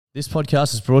This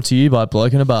podcast is brought to you by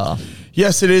Bloke in a Bar.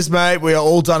 Yes, it is, mate. We are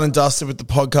all done and dusted with the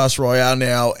podcast Royale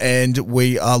now, and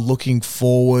we are looking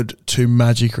forward to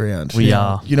Magic Round. We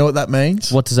are. You know what that means?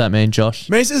 What does that mean, Josh?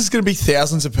 It means there's going to be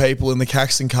thousands of people in the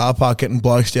Caxton car park getting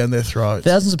blokes down their throats.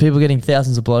 Thousands of people getting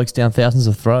thousands of blokes down thousands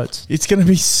of throats. It's going to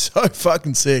be so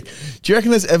fucking sick. Do you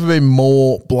reckon there's ever been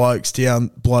more blokes down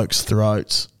blokes'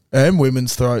 throats? And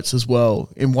women's throats as well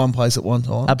in one place at one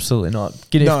time? Absolutely not.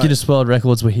 If Guinness World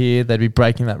Records were here, they'd be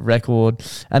breaking that record.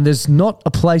 And there's not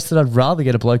a place that I'd rather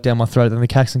get a bloke down my throat than the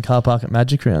Caxton car park at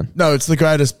Magic Round. No, it's the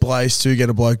greatest place to get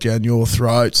a bloke down your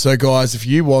throat. So, guys, if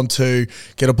you want to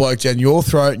get a bloke down your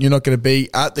throat and you're not going to be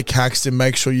at the Caxton,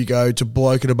 make sure you go to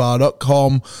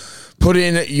blokeinabar.com, put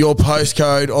in your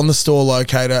postcode on the store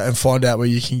locator and find out where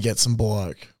you can get some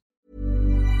bloke.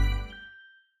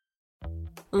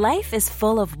 Life is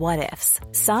full of what-ifs.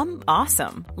 Some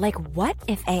awesome, like what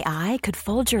if AI could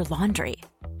fold your laundry?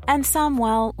 And some,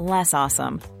 well, less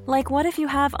awesome, like what if you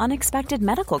have unexpected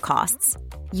medical costs?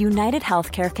 United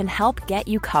Healthcare can help get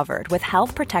you covered with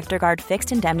Health Protector Guard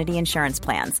fixed indemnity insurance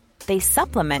plans. They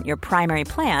supplement your primary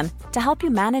plan to help you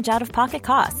manage out-of-pocket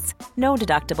costs. No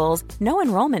deductibles, no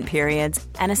enrollment periods,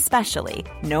 and especially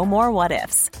no more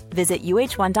what-ifs. Visit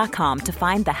uh1.com to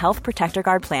find the Health Protector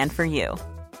Guard plan for you.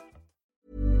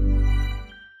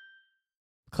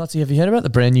 Clutzy, have you heard about the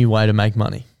brand new way to make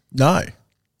money? No.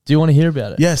 Do you want to hear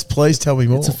about it? Yes, please tell me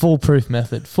more. It's a foolproof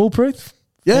method. Foolproof?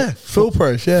 Yeah,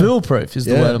 foolproof, yeah. Foolproof is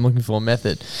the word I'm looking for,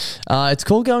 method. It's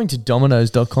called going to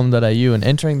dominoes.com.au and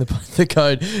entering the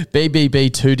code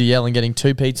BBB2DL and getting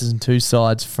 2 pizzas and 2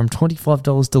 sides from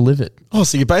 $25 delivered. Oh,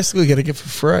 so you're basically getting it for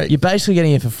free. You're basically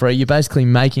getting it for free. You're basically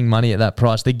making money at that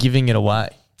price. They're giving it away.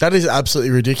 That is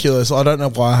absolutely ridiculous. I don't know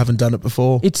why I haven't done it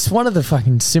before. It's one of the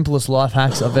fucking simplest life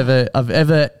hacks I've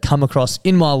ever come across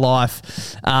in my life.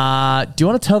 Do you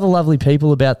want to tell the lovely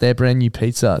people about their brand new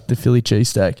pizza, the Philly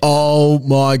cheesesteak? Oh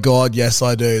my God, yes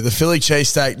I do. The Philly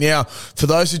cheesesteak. Now, for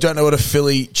those who don't know what a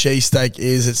Philly cheesesteak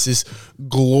is, it's this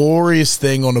glorious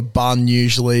thing on a bun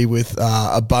usually with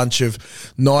a bunch of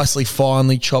nicely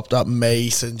finely chopped up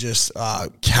meat and just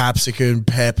capsicum,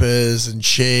 peppers and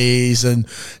cheese. And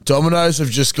Domino's have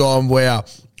just gone, wow,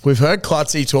 we've heard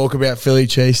Clutzy talk about Philly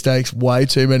cheesesteaks way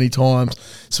too many times,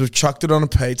 so we've chucked it on a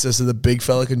pizza so the big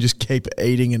fella can just keep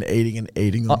eating and eating and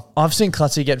eating them. I've seen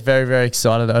Clutzy get very, very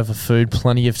excited over food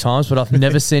plenty of times, but I've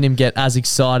never seen him get as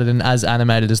excited and as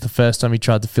animated as the first time he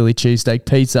tried the Philly cheesesteak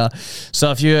pizza.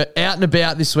 So if you're out and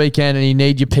about this weekend and you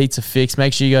need your pizza fix,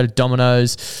 make sure you go to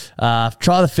Domino's,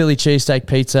 try the Philly cheesesteak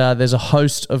pizza. There's a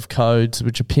host of codes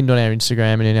which are pinned on our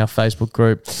Instagram and in our Facebook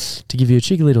group to give you a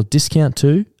cheeky little discount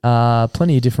too.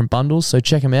 Plenty of different bundles, so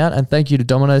check them out. And thank you to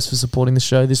Domino's for supporting the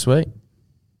show this week.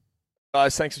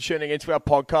 Guys, thanks for tuning into our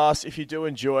podcast. If you do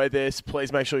enjoy this,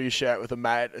 please make sure you share it with a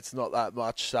mate. It's not that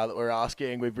much that we're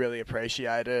asking. We really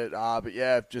appreciate it. But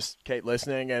yeah, just keep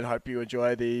listening and hope you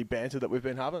enjoy the banter that we've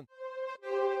been having.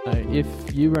 If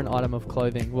you were an item of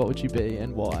clothing, what would you be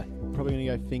and why? Probably going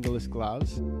to go fingerless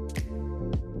gloves.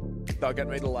 They'll get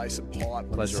me to lace a pipe.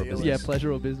 Pleasure or business. Yeah,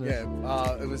 pleasure or business.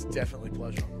 Yeah, it was definitely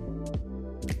pleasure.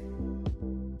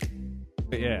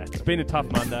 Yeah, it's been a tough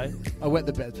Monday. I wet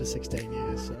the bed for 16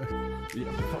 years, so...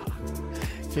 Yeah.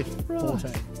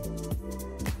 14.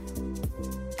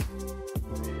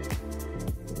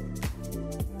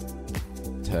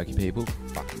 Turkey people,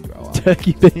 fucking grow up.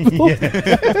 Turkey people.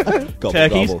 Gobble,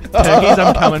 Turkeys, gobble. turkeys,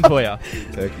 I'm coming for you.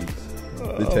 Turkeys.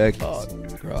 The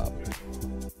turkeys. Grow up.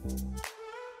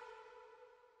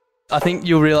 I think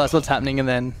you'll realise what's happening and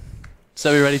then...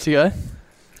 So we ready to go?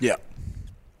 Yeah.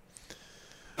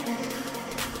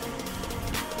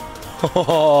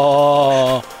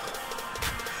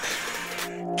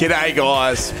 G'day,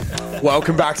 guys.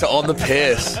 Welcome back to On the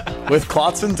Piss with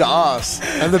Klutz and Das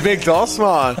and the Big Doss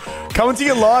Man. Coming to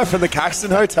you live from the Caxton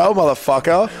Hotel,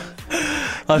 motherfucker.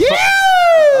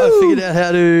 I figured out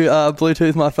how to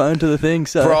Bluetooth my phone to the thing.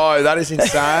 So Bro, that is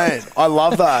insane. I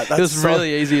love that. it was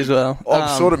really easy as well.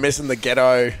 I'm sort of missing the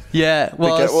ghetto. Yeah,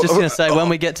 well, I was just going to say, when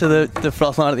we get to the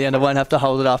froth line at the end, I won't have to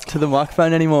hold it up to the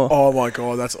microphone anymore. Oh my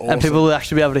God, that's awesome. And people will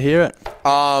actually be able to hear it.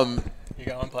 You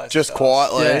go and play just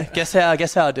quietly. Yeah,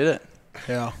 guess how I did it.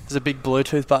 Yeah. There's a big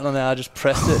Bluetooth button on there. I just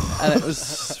pressed it and it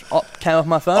was came off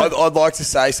my phone. I'd like to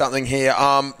say something here.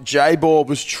 J-Bob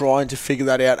was trying to figure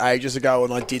that out ages ago,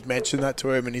 and I did mention that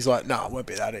to him, and he's like, "No, it won't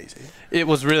be that easy." It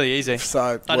was really easy.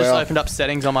 So I just opened up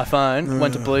settings on my phone,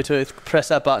 went to Bluetooth, pressed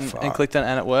that button, and clicked it,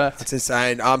 and it worked. That's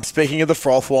insane. Speaking of the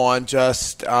froth wine,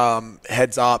 just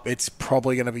heads up, it's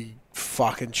probably going to be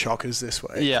fucking chockers this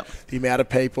week. Yeah. The amount of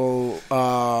people.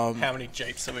 How many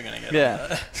Jeeps are we going to get?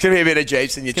 Yeah. It's going to be a bit of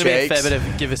Jeeps in your It's going to be a cheeks. fair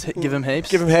bit of give him heaps.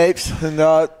 Give them heaps. And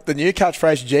the new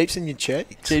catchphrase, Jeeps in your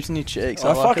cheeks. Jeeps in your cheeks.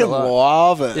 I like fucking it a lot.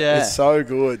 love it. Yeah. It's so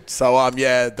good. So,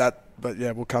 but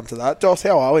we'll come to that. Joss,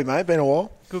 how are we, mate? Been a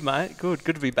while? Good, mate. Good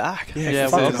to be back. Yeah,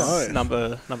 fucking well, It's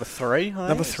number 3. I think.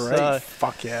 Number 3. So,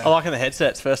 Fuck yeah. I like the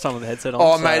headsets. First time with the headset on.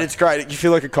 Oh, so- mate, it's great. You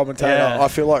feel like a commentator. Yeah. I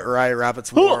feel like Ray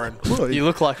Rabbit's Warren. You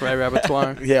look like Ray Rabbit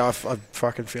Warren. Yeah, I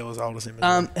fucking feel as old as him.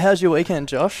 How's your weekend,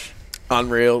 Josh?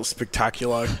 Unreal,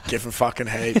 spectacular, giving fucking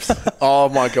heaps. Oh,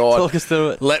 my God. Talk us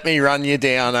through it. Let me run you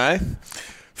down, eh?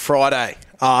 Friday.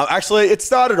 Actually, it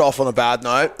started off on a bad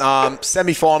note.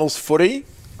 Semi-finals footy.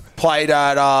 Played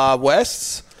at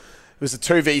Wests. It was a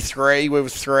 2v3. We were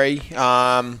 3. We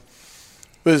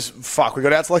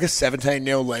got out to like a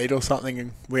 17-0 lead or something,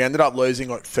 and we ended up losing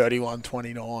like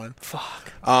 31-29.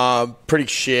 Fuck. Pretty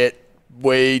shit.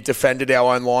 We defended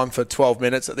our own line for 12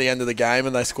 minutes at the end of the game,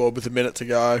 and they scored with a minute to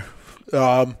go.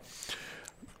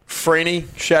 Freeney,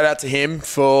 shout out to him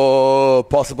for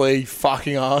possibly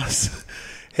fucking us.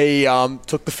 He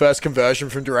took the first conversion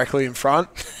from directly in front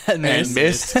and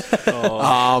missed. Didn't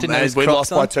know And his we Crocs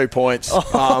lost by on? 2 points.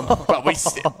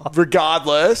 But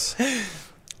regardless,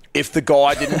 if the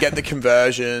guy didn't get the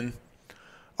conversion,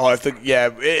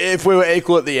 if we were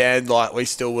equal at the end, like we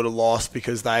still would have lost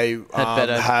because they Had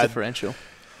better differential.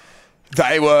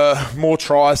 They were more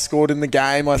tries scored in the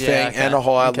game, I think, okay. and a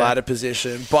higher Okay. ladder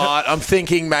position. But I'm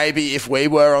thinking maybe if we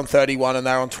were on 31 and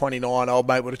they were on 29, old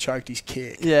mate would have choked his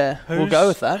kick. Yeah, we'll go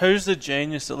with that. Who's the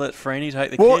genius that let Freeney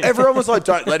take the Well, kick? everyone was like,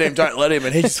 don't let him.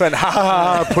 And he just went, ha,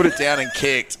 ha, ha, put it down and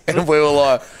kicked. And we were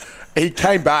like, he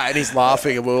came back and he's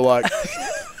laughing and we were like,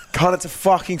 God, it's a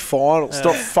fucking final.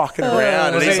 Stop fucking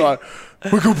around. And he's like,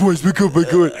 we're good, boys, we're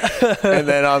good. And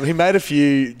then he made a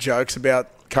few jokes about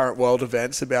current world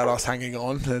events about us hanging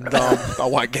on, and I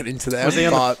won't get into them. Was he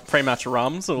on but the pre-match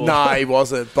rums? Or? no, he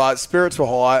wasn't. But spirits were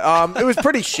high. It was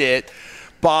pretty shit,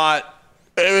 but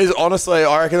it was honestly,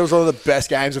 I reckon it was one of the best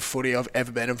games of footy I've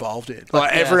ever been involved in.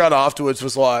 Like everyone afterwards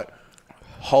was like,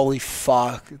 holy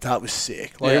fuck, that was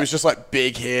sick. Like it was just like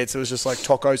big hits. It was just like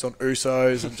tacos on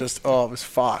Usos and just it was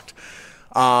fucked.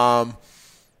 I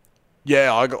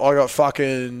got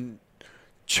fucking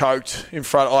choked in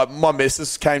front. Like my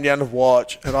missus came down to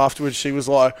watch, and afterwards she was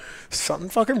like, "Something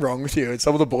fucking wrong with you." And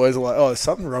some of the boys are like, "Oh, there's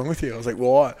something wrong with you." I was like,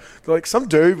 "Why?" They're like, "Some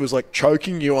dude was like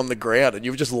choking you on the ground, and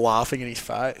you were just laughing in his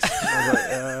face." And I was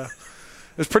like, "Yeah."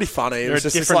 It was pretty funny. It You're was a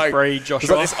just this different like breed, it was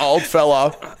Joshua. like this old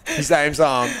fella. His name's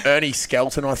Ernie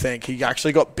Skelton, I think. He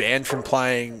actually got banned from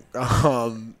playing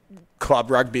club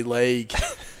rugby league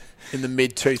in the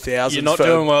mid-2000s. You're not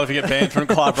doing well if you get banned from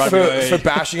club rugby league. For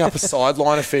bashing up a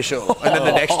sideline official. And then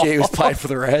the next year he was playing for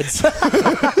the Reds.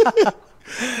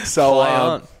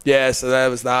 So that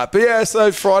was that. But yeah,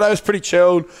 so Friday was pretty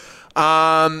chilled.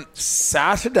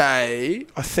 Saturday,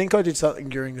 I think I did something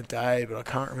during the day, but I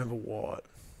can't remember what.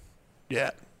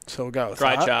 Yeah, so we'll go with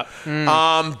Great that.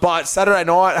 chat. But Saturday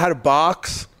night, I had a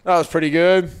Bucks. That was pretty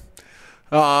good. It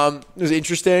was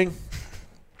interesting.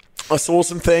 I saw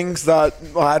some things that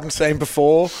I hadn't seen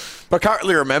before, but I can't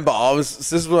really remember.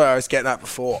 This is where I was getting at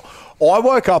before. I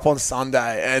woke up on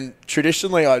Sunday, and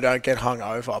traditionally I don't get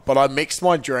hungover, but I mixed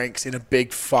my drinks in a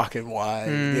big fucking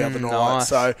way the other night. nice.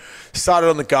 So started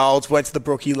on the Golds, went to the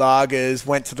Brookie Lagers,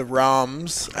 went to the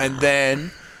Rums, and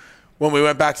then when we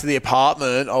went back to the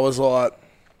apartment, I was like,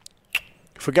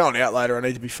 if we're going out later, I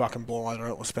need to be fucking blind. I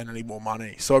don't want to spend any more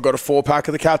money. So I got a 4-pack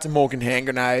of the Captain Morgan hand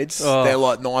grenades. They're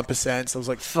like 9%. So I was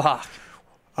like, Fuck.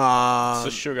 It's the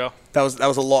sugar. that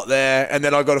was a lot there. And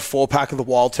then I got a 4-pack of the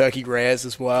Wild Turkey Rares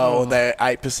as well. And they're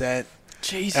 8%.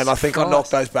 Jesus And I think I Christ.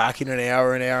 knocked those back in an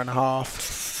hour and a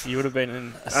half. You would have been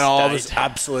in a And I was state.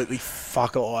 absolutely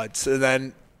fuck-eyed. So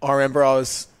then I remember I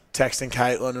was texting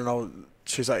Caitlin and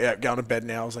she was like, yeah, going to bed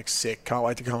now. I was like, sick. Can't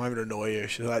wait to come home and annoy you.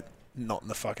 She was like, not in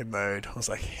the fucking mood. I was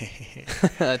like,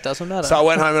 It doesn't matter. So I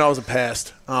went home and I was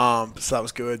pest. So that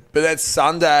was good. But then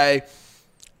Sunday,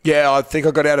 yeah, I think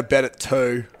I got out of bed at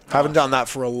 2. Haven't done that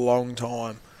for a long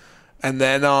time. And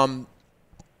then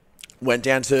went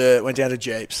down to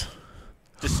Jeeps.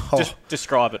 Just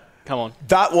describe it. Come on.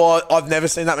 I've never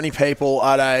seen that many people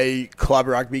at a club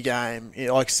rugby game in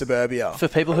like suburbia. For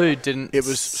people who didn't It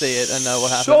was see it and know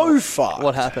what happened. so fucked.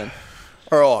 What happened?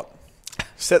 All right.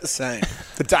 Set the scene.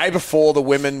 The day before the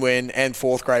women win and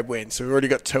fourth grade win. So we've already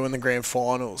got 2 in the grand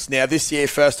finals. Now, this year,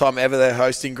 first time ever, they're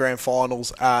hosting grand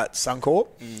finals at Suncorp,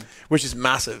 which is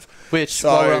massive. Which,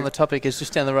 while we're on the topic, is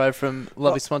just down the road from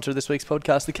lovely sponsor of this week's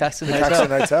podcast, the Caxton Hotel. Caxton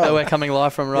Hotel. That we're coming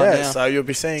live from now. So you'll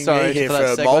be seeing me here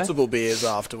for multiple beers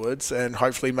afterwards, and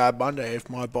hopefully Mad Monday if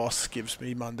my boss gives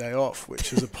me Monday off,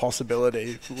 which is a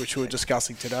possibility, which we were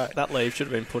discussing today. That leave should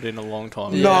have been put in a long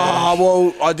time ago. No,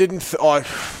 well, I didn't...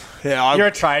 You're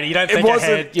a trader. You don't think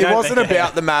ahead. It wasn't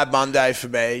about the Mad Monday for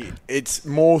me. It's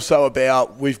more so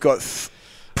about we've got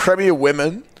Premier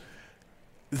Women,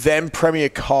 then Premier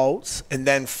Colts, and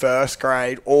then first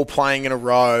grade all playing in a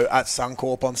row at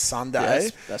Suncorp on Sunday.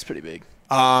 That's pretty big.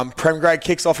 Prem grade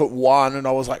kicks off at 1, and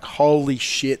I was like, holy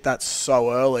shit, that's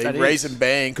so early. Reason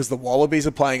being, because the Wallabies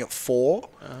are playing at 4.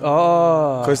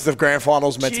 Oh. Because the grand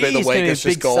final's meant to be the week. It's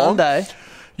just gone. Sunday.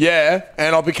 Yeah,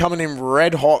 and I'll be coming in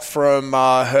red hot from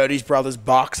Hurdy's Brothers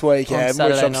Bucks weekend,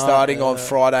 which I'm starting on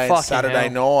Friday and Saturday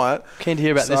night. Keen to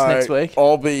hear about this next week.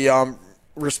 I'll be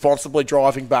responsibly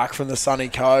driving back from the sunny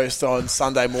coast on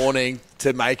Sunday morning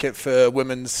to make it for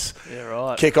women's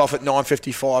kick-off at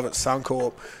 9:55 at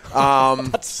Suncorp.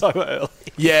 That's so early.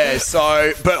 Yeah,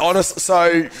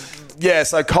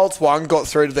 so Colts won, got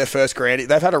through to their first grand.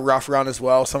 They've had a rough run as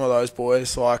well, some of those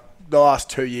boys, like the last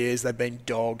 2 years they've been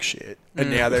dog shit,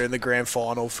 and now they're in the grand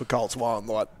final for Colts 1.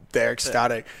 Like, they're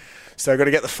ecstatic. So I've got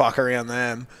to get the fuck around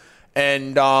them.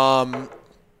 And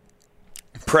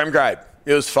Prem grade,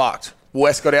 it was fucked.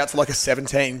 West got out to like a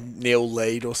 17-0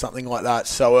 lead or something like that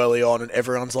so early on, and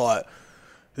everyone's like,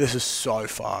 this is so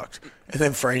fucked. And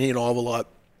then Freeney and I were like,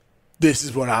 this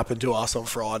is what happened to us on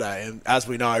Friday. And as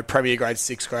we know, Premier grade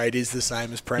 6th grade is the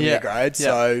same as Premier grade.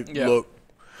 So look,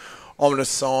 ominous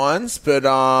signs, but it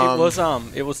was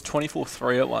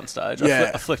 24-3 at one stage.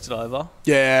 I flicked it over.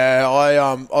 Yeah,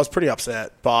 I was pretty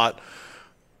upset, but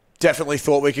definitely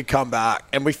thought we could come back,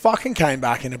 and we fucking came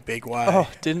back in a big way. Oh,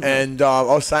 didn't we? And I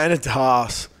was saying it to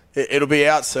Haas, it'll be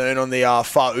out soon on the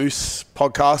Faus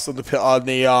podcast on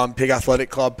the Pig Athletic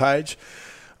Club page.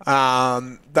 They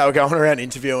were going around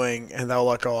interviewing, and they were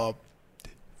like, "Oh,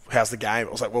 how's the game?" I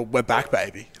was like, "Well, we're back,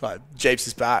 baby. Like, Jeeps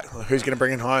is back. Like, who's going to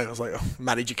bring it home?" I was like,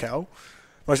 Matty Jekyll.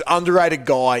 Most underrated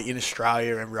guy in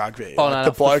Australia in rugby. Oh, no,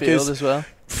 the bloke the field is, as well.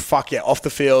 Fuck yeah, off the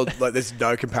field, like there's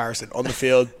no comparison. On the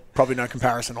field, probably no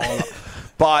comparison either.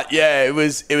 But yeah, it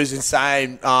was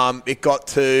insane. It got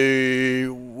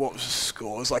to, what was the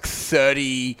score? It was like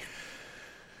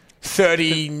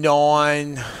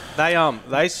 39.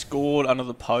 They scored under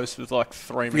the post with like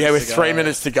 3 minutes. Yeah, with 3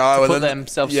 minutes to go, to put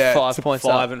themselves 5 points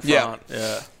up in front.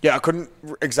 Yeah, I couldn't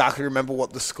exactly remember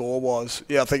what the score was.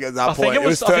 Yeah, I think at that point it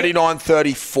was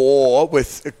 39-34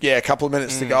 with a couple of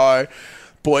minutes to go.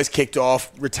 Boys kicked off,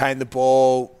 retained the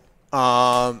ball.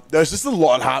 There was just a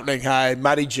lot happening. Hey,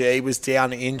 Matty G was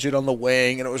down injured on the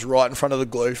wing, and it was right in front of the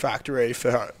glue factory.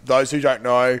 For those who don't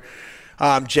know,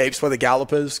 Jeeps were the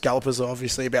gallopers. Gallopers are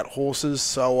obviously about horses,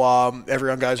 so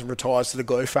everyone goes and retires to the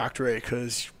glue factory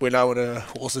because we know when a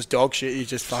horse is dog shit, you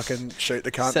just fucking shoot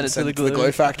the cunt and send it to the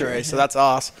glue factory. So that's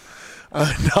us.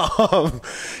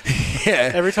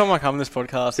 Every time I come on this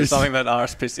podcast, it's something that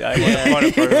RSPCA won't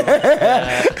approve of.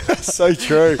 That's so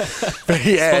true. But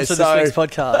yeah, sponsor this week's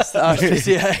podcast,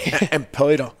 RSPCA. and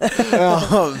Peter,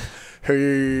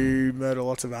 who murder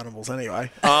lots of animals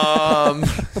anyway.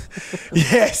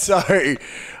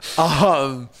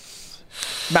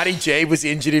 Matty G was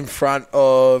injured in front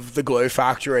of the glue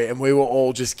factory, and we were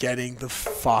all just getting the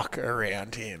fuck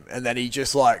around him. And then he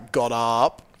just like got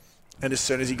up. And as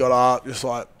soon as he got up, just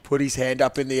like put his hand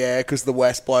up in the air because the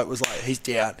West bloke was like, he's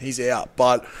down, he's out.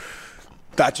 But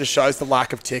that just shows the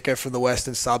lack of ticker from the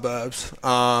western suburbs.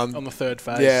 On the third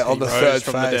phase. Yeah, on the third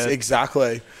phase.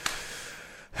 Exactly.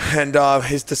 And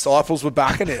his disciples were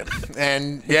backing him.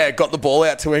 And, got the ball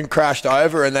out to him, crashed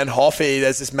over. And then Hoffy,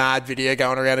 there's this mad video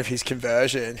going around of his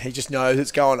conversion. He just knows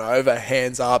it's going over,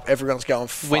 hands up. Everyone's going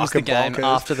fucking wins the game bonkers.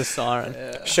 after the siren.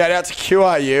 Yeah. Shout out to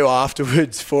QRU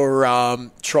afterwards for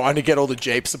trying to get all the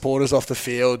Jeep supporters off the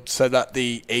field so that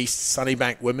the East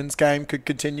Sunnybank women's game could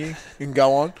continue and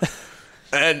go on.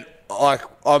 And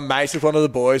I'm mates with one of the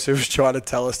boys who was trying to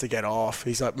tell us to get off.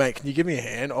 He's like, mate, can you give me a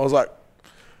hand? I was like,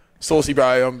 saucy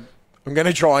bro, I'm going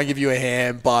to try and give you a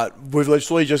hand, but we've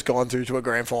literally just gone through to a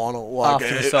grand final. Like,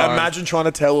 imagine trying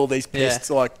to tell all these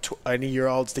pissed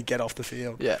 20-year-olds to get off the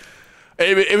field. Yeah,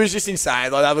 it was just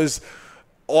insane. Like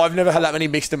I've never had that many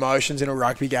mixed emotions in a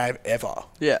rugby game ever.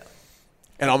 Yeah.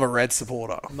 And I'm a Red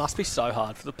supporter. It must be so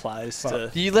hard for the players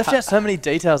to... You left out so many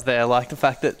details there, like the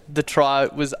fact that the try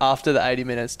was after the 80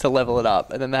 minutes to level it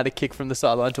up, and then they had a kick from the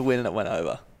sideline to win, and it went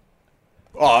over.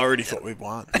 Oh, I already thought we'd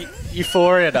won.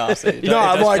 Euphoria, Darcy. No,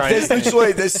 I'm like,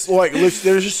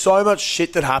 there's just so much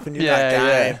shit that happened in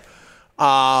that game.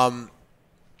 I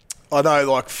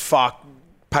know, like, fuck,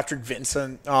 Patrick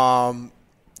Vincent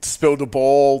spilled the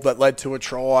ball that led to a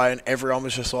try, and everyone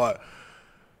was just like,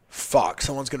 fuck,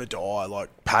 someone's going to die. Like,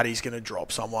 Paddy's going to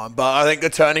drop someone. But I think the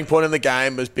turning point in the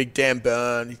game was Big Dan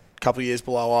Byrne, a couple of years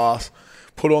below us,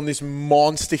 put on this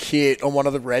monster hit on one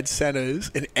of the red centres,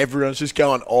 and everyone's just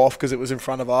going off because it was in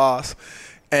front of us.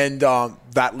 And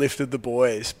that lifted the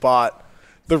boys. But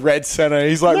the red centre,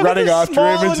 he's like running after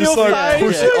him and just like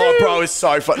pushing. Oh, bro, it's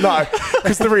so fun. No,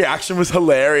 because the reaction was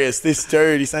hilarious. This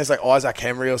dude, his name's like Isaac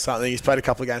Henry or something. He's played a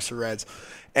couple of games for Reds.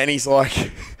 And he's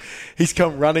like, he's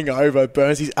come running over.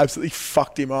 Burnsy's absolutely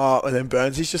fucked him up. And then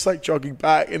Burnsy's just like jogging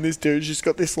back. And this dude's just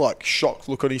got this like shocked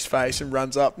look on his face and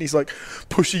runs up. And he's like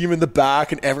pushing him in the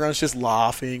back. And everyone's just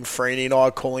laughing. Freeney and I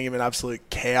calling him an absolute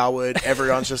coward.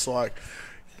 Everyone's just like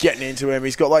getting into him.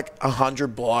 He's got like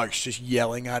 100 blokes just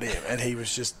yelling at him. And he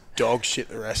was just dog shit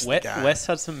the rest of the game. West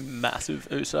had some massive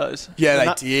Usos. Yeah,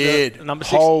 they did. The number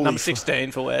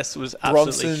 16 for West was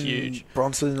absolutely huge.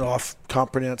 Bronson, I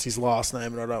can't pronounce his last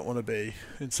name, and I don't want to be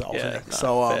insulting. Yeah, no,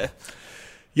 so, fair.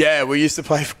 yeah, we used to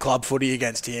play for club footy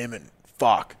against him, and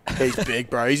fuck, he's big,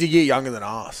 bro. He's a year younger than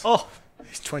us. Oh,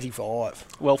 he's 25.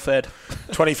 Well fed.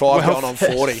 25 going on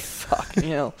 40. Fucking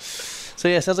hell. So,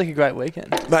 yeah, sounds like a great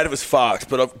weekend. Mate, it was fucked,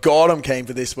 but God, I'm keen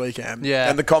for this weekend. Yeah.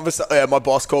 And the my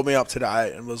boss called me up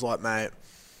today and was like, mate,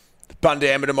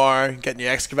 Bundamba tomorrow, getting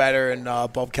your excavator and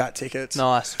Bobcat tickets.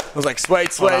 Nice. I was like,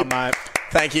 sweet. Well done, mate.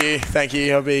 Thank you.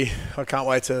 I can't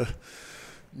wait to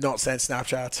not send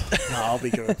Snapchats. No, I'll be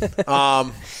good.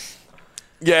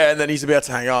 Yeah, and then he's about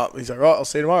to hang up. He's like, right, I'll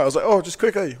see you tomorrow. I was like, oh, just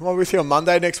quickly, am I with you on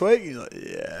Monday next week? He's like,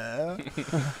 yeah.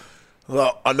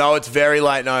 Well, I know it's very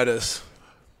late notice.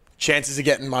 Chances of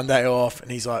getting Monday off.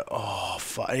 And he's like, oh,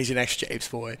 fuck. And he's an ex-Jeeps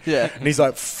boy. Yeah. And he's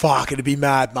like, fuck, it'd be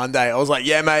mad Monday. I was like,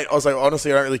 yeah, mate. I was like,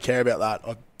 honestly, I don't really care about that.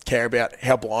 I care about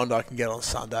how blind I can get on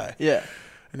Sunday. Yeah.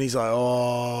 And he's like,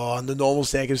 oh, under normal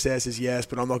circumstances, yes,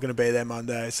 but I'm not going to be there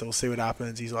Monday, so we'll see what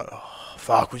happens. He's like, oh,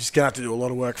 fuck, we're just going to have to do a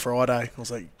lot of work Friday. I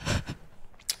was like,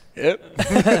 yep.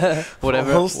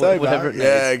 whatever We'll stay whatever back. it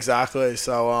Yeah, needs. exactly.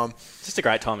 So, Just a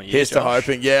great time of year. here's to Josh.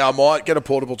 hoping. Yeah, I might get a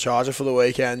portable charger for the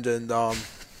weekend and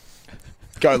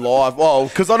go live. Well,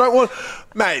 because I don't want...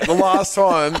 Mate, the last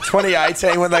time,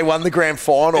 2018, when they won the grand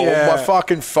final, my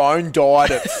fucking phone died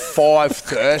at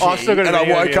 5:30, and I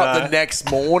woke up the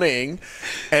next morning,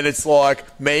 and it's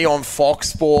like me on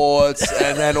Fox Sports,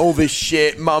 and then all this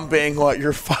shit, Mum being like, "You're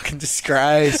a fucking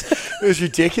disgrace." It was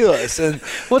ridiculous. And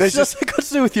What's that got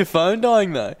to do with your phone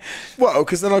dying, though? well,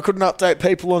 because then I couldn't update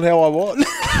people on how I was.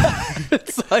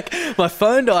 It's like my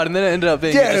phone died and then it ended up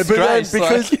being a disgrace. But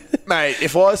then because, mate,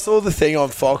 if I saw the thing on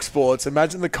Fox Sports,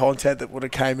 imagine the content that would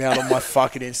have came out on my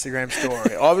fucking Instagram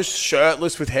story. I was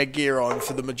shirtless with headgear on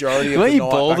for the majority of Were the you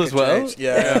night. bald back as at well? Jeeps.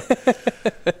 Yeah.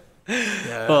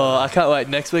 Oh, I can't wait.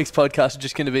 Next week's podcast is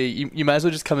just going to be, you may as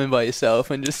well just come in by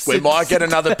yourself and just We might get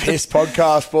another piss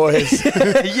podcast, boys.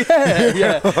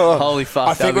 yeah. Holy fuck.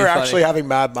 I think we're actually having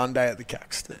Mad Monday at the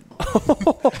Caxton.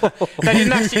 They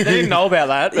didn't know about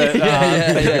that. But,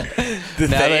 The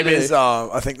Now they theme do. is,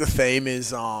 I think the theme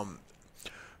is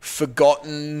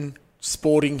forgotten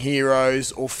sporting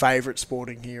heroes or favourite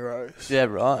sporting heroes. Yeah,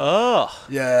 right. Oh,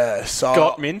 Yeah, so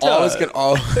Got Minto. I was gonna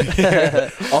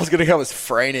go as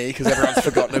Freeney because everyone's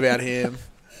forgotten about him,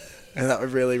 and that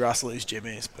would really rustle his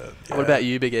jimmies. But yeah. What about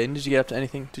you, Big Eden? Did you get up to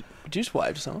anything? Did you just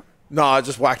wave to someone? No, I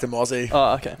just whacked a Mozzie.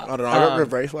 Oh, okay. I don't know. I got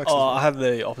good reflexes. I have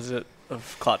the opposite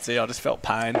of Klutzy. I just felt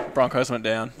pain. Broncos went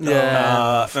down.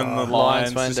 Yeah. And the Lions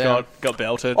Lions went just down. got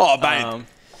belted. Oh, mate.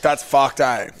 That's fucked,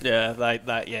 eh?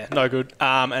 Yeah, no good.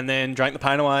 And then drank the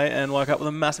pain away and woke up with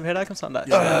a massive headache on Sunday.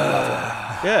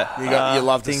 Yeah. You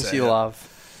love to Things see you it.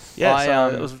 love. Yeah,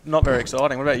 so it was not very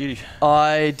exciting. What about you?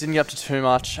 I didn't get up to too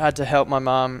much. I had to help my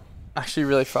mum. Actually,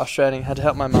 really frustrating. Had to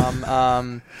help my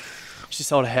mum. She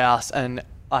sold a house, and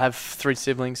I have 3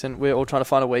 siblings, and we're all trying to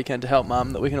find a weekend to help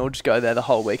mum that we can all just go there the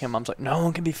whole weekend. Mum's like, no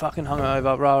one can be fucking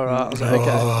hungover, rah, rah. I was like,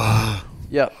 okay.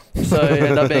 Yep. So it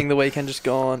ended up being the weekend just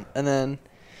gone, and then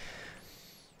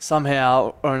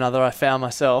somehow or another, I found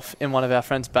myself in one of our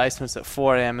friends' basements at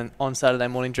 4 a.m. and on Saturday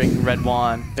morning drinking red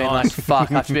wine, being like,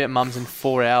 fuck, I have to be at mum's in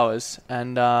 4 hours.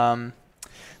 And the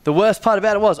worst part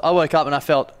about it was I woke up and I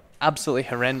felt absolutely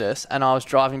horrendous, and I was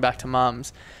driving back to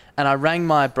mum's, and I rang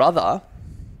my brother,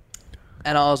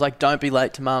 and I was like, don't be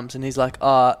late to mum's. And he's like,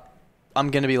 I'm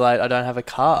going to be late. I don't have a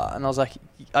car. And I was like,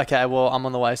 okay, well, I'm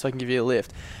on the way, so I can give you a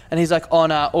lift. And he's like, oh,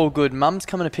 no, all good. Mum's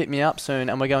coming to pick me up soon,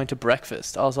 and we're going to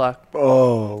breakfast. I was like,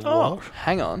 Oh,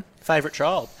 hang on. favourite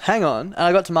child. Hang on. And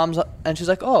I got to Mum's, and she's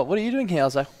like, oh, what are you doing here? I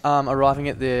was like, arriving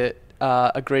at the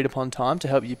agreed upon time to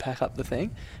help you pack up the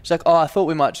thing. She's like, oh, I thought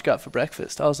we might just go out for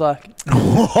breakfast. I was like,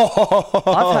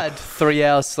 I've had 3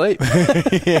 hours sleep. Mum,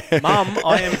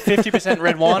 I am 50%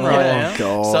 red wine right now.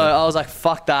 God. So I was like,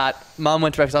 fuck that. Mum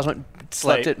went to breakfast. I just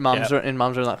slept Sleep, at Mum's yep. in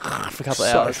Mum's room like for a couple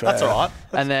of So hours. fair. That's all right.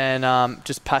 And then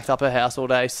just packed up her house all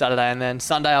day Saturday, and then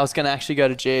Sunday I was going to actually go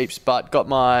to Jeeps, but got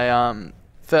my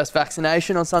first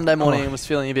vaccination on Sunday morning and was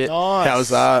feeling a bit. Nice. How was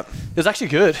that? It was actually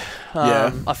good.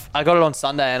 Yeah. I got it on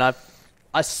Sunday, and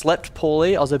I slept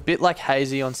poorly. I was a bit like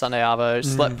hazy on Sunday arvo.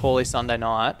 Slept poorly Sunday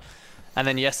night, and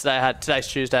then yesterday today's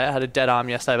Tuesday. I had a dead arm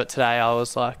yesterday, but today I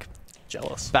was like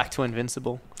Jealous. back to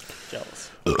invincible.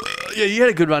 Jealous. Yeah, you had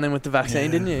a good run in with the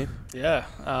vaccine, didn't you? Yeah.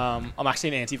 I'm actually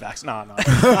an anti-vax.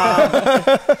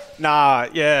 No.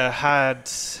 Had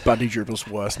Bundy Dribble's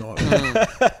worst night.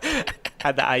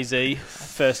 had the AZ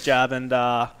first jab, and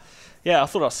I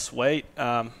thought I was sweet.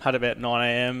 Had about 9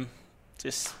 a.m.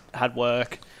 Just had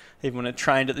work. Even when I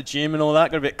trained at the gym and all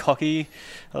that, got a bit cocky.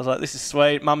 I was like, this is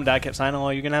sweet. Mum and Dad kept saying, oh,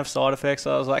 you're going to have side effects.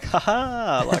 So I was like,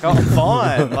 haha, like, I'm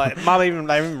fine. Like, they even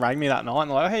rang me that night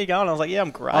and like, oh, how you going? I was like, yeah, I'm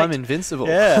great. I'm invincible.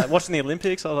 Yeah, watching the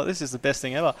Olympics, I was like, this is the best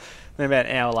thing ever. Then about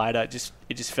an hour later, it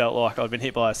just felt like I'd been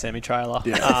hit by a semi-trailer.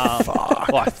 Yeah, fuck.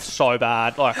 Like, so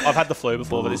bad. Like, I've had the flu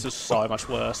before, but this was so much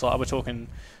worse. Like, we're talking...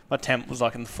 My temp was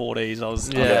like in the 40s. I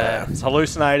was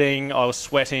hallucinating. I was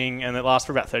sweating, and it lasted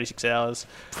for about 36 hours.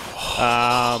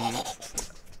 I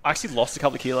actually lost a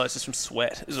couple of kilos just from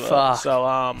sweat as well. Fuck.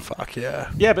 So Fuck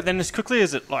yeah. yeah, but then as quickly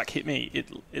as it like hit me,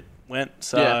 it went.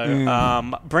 So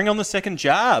Yeah. bring on the second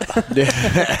jab. Yeah.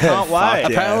 Can't wait. Yeah.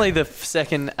 Apparently the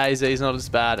second AZ is not as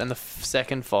bad, and the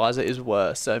second Pfizer is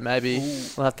worse. So maybe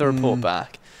we'll have to report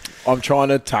back. I'm trying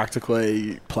to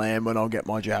tactically plan when I'll get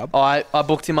my jab. I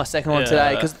booked in my second one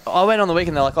today because I went on the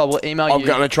weekend. They're like, oh, we'll email you. I'm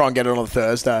going to try and get it on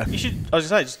Thursday. You should. I was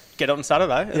gonna say, just get it on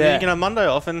Saturday, and then you can have Monday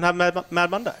off and have Mad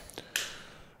Monday.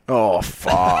 Oh,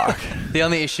 fuck. The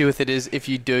only issue with it is if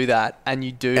you do that and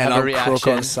you do And have a I'm reaction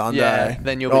crook on Sunday. yeah,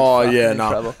 then you'll be in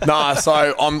trouble. Nah,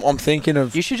 so I'm thinking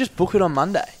of... You should just book it on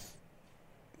Monday.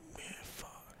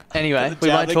 Anyway, we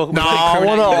won't talk No, about I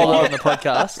wanna- on the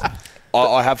podcast.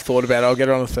 I have thought about it. I'll get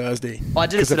it on a Thursday. I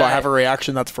did it Because if today. I have a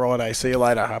reaction, that's Friday. See you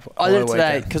later. I did it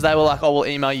today because they were like, oh, we'll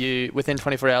email you within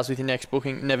 24 hours with your next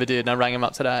booking. Never did. And I rang him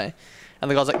up today. And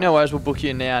the guy's like, no worries, we'll book you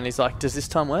in now. And he's like, does this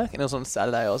time work? And it was on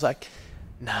Saturday. I was like,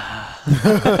 nah. He's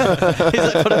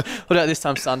like, what about this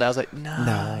time Sunday? I was like,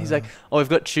 nah. He's like, oh, we've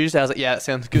got Tuesday. I was like, yeah, that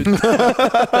sounds good.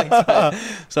 Thanks, mate.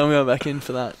 So I'm going back in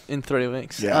for that in 3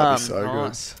 weeks. Yeah, that'd be so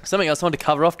Nice. Something else I wanted to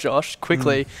cover off, Josh,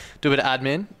 quickly, do a bit of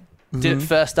admin. Did it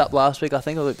first up last week, I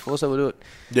think, or the week before, so we'll do it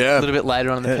Yeah. a little bit later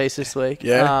on in the piece this week.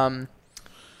 Yeah.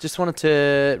 Just wanted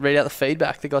to read out the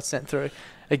feedback that got sent through.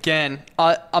 Again,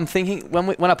 I'm thinking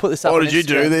when I put this up. Oh, on did you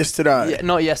do Instagram- this today? Yeah,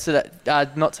 not yesterday.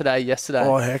 Not today. Yesterday.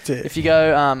 Oh, hectic. If you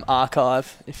go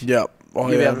archive, if you, Yep. Oh,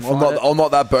 You'll be yeah. able to find it. I'm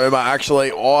not that boomer.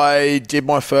 Actually, I did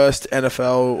my first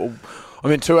NFL.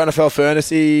 I'm in 2 NFL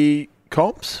fantasy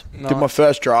comps. Did my Nice.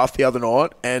 first draft the other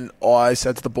night, and I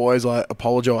said to the boys, I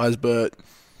apologise, but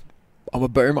I'm a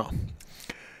boomer.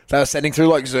 They were sending through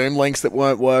like Zoom links that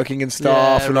weren't working and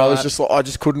stuff, Yeah, and I was right. just like, I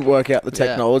just couldn't work out the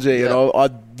technology, Yeah. and I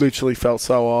literally felt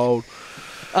so old.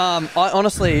 I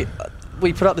honestly,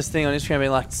 we put up this thing on Instagram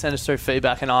being like, send us through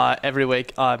feedback, and every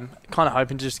week I'm kind of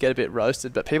hoping to just get a bit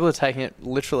roasted, but people are taking it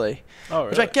literally, Oh,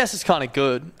 which I guess is kind of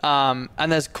good. And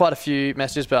there's quite a few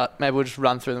messages, but maybe we'll just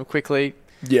run through them quickly.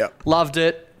 Yeah. Loved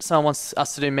it. Someone wants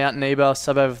us to do Mount Nebo,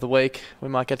 suburb of the week. We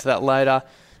might get to that later.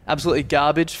 Absolutely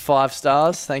garbage, 5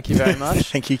 stars. Thank you very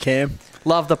much. Thank you, Cam.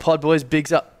 Love the pod boys. Big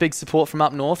support from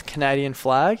up north. Canadian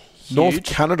flag. Huge. North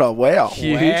Canada, wow.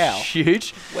 Huge. Wow.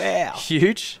 Huge. Wow.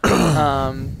 Huge.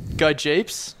 Go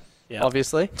Jeeps. Yeah.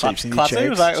 Obviously. Jeeps in your Classy, cheeks.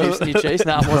 was that- Jeeps in your cheese.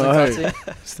 No, it wasn't No.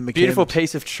 classy. It's the McKinnons. Beautiful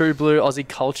piece of true blue Aussie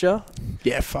culture.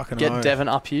 Yeah, fucking Get oath. Devon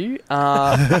up you.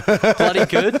 Bloody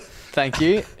good. Thank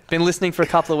you. Been listening for a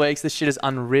couple of weeks. This shit is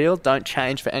unreal. Don't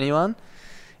change for anyone.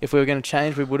 If we were going to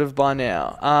change, we would have by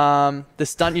now. The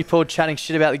stunt you pulled chatting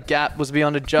shit about the Gap was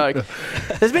beyond a joke.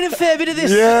 There's been a fair bit of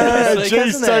this. Yeah, this week, jeez,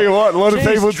 hasn't tell there? you what, a lot of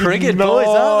Jeez, people triggered did not boys,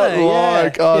 aren't they?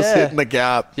 like us yeah. hitting the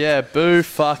Gap. Yeah, boo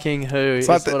fucking who. It's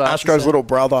like is the what I have to Astros' say. little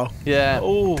brother. Yeah.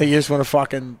 Ooh. They just want to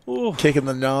fucking Ooh. kick in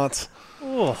the nuts.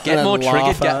 Ooh. Get and more laugh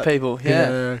triggered at. Gap people.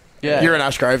 Yeah. Yeah. You're an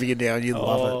Ashgrovian now and you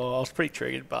love Oh, I was pretty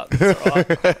triggered, but it's all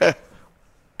right.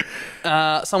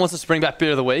 Someone wants us to bring back Beer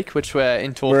of the Week, which we're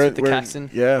in it. talks with the Caxton.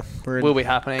 Yeah, we're in Will be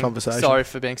happening. conversation. Sorry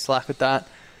for being slack with that.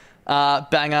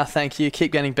 Banger, thank you.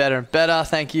 Keep getting better and better,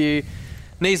 thank you.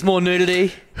 Needs more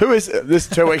nudity. Who is this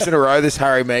 2 weeks in a row? This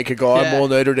Harry Meeker guy, Yeah. more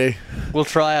nudity. We'll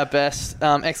try our best.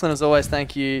 Excellent as always,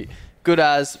 thank you. Good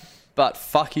as, but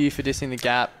fuck you for dissing the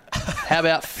Gap. How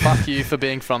about fuck you for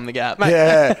being from the Gap?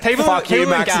 Yeah, People, fuck you,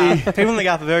 people in the Maxi. Gap, people in the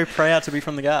Gap are very proud to be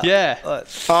from the Gap. Yeah.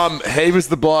 Like, He was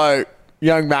the bloke,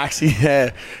 young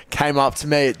Maxi, came up to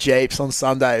me at Jeeps on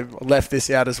Sunday. Left this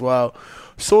out as well.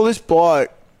 Saw this bloke,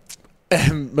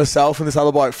 and myself and this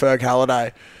other bloke, Ferg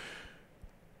Halliday.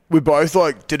 We both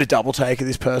like did a double take of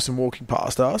this person walking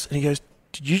past us, and he goes,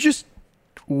 "Did you just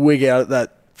wig out at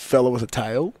that fella with a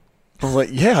tail?" I was like,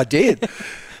 "Yeah, I did."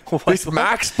 This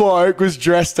Max bloke was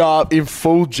dressed up in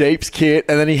full Jeeps kit,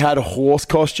 and then he had a horse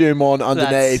costume on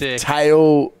underneath, sick.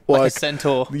 tail Like a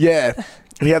centaur. Yeah,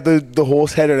 he had the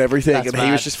horse head and everything, That's and he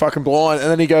mad. was just fucking blind. And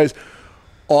then he goes,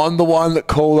 "I'm the one that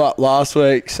called up last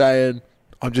week saying,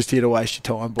 I'm just here to waste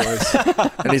your time, boys."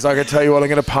 And he's like, "I tell you what, I'm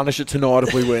going to punish it tonight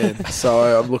if we win."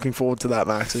 So I'm looking forward to that,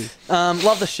 Maxi.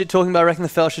 Love the shit talking about. I reckon the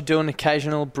fella should do an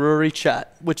occasional brewery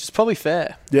chat, which is probably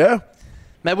fair. Yeah,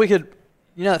 Maybe we could,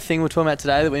 you know that thing we're talking about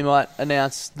today that we might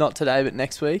announce not today but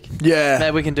next week? yeah,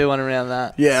 Maybe we can do one around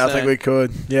that. yeah. I So, think we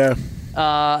could. Yeah.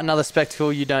 Another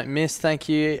spectacle you don't miss, thank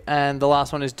you. And the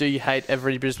last one is, do you hate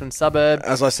every Brisbane suburb?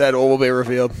 As I said, all will be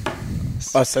revealed.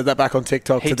 I said that back on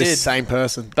TikTok He to this did. same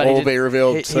person. But All he will be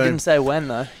revealed He soon. didn't say when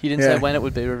though. He didn't Yeah. say when it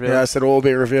would be revealed. Yeah, I said all will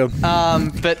be revealed.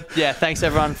 But yeah, thanks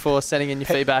everyone for sending in your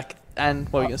feedback. And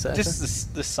what were you going to say?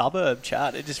 just the suburb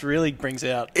chat, it just really brings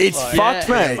out It's fucked,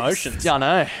 mate. emotions. Yeah, I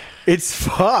know. It's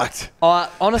fucked.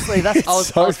 Honestly, I was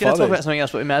so going to talk funny. about something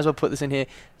else, but we may as well put this in here.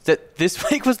 That this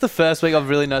week was the first week I've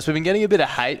really noticed we've been getting a bit of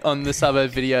hate on the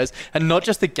suburb videos, and not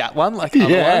just the Gap one, like other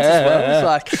ones as well. It's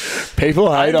like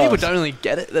People hate people us. don't really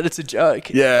get it that it's a joke.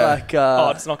 Yeah. Like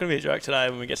Oh, it's not going to be a joke today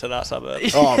when we get to that suburb.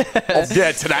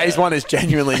 Yeah, today's one is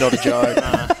genuinely not a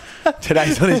joke.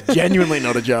 Today's one is genuinely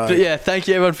not a joke. But yeah, thank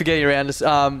you everyone for getting around us.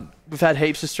 We've had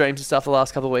heaps of streams and stuff the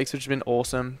last couple of weeks, which has been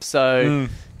awesome. So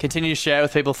continue to share it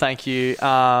with people. Thank you.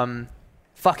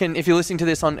 Fucking, if you're listening to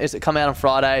this is it come out on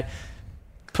Friday?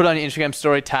 Put it on your Instagram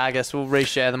story, tag us. We'll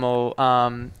reshare them all.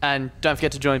 And don't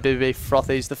forget to join BBB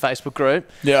Frothies, the Facebook group.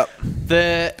 Yeah.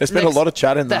 There's been a lot of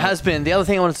chat in there. that. Has been. The other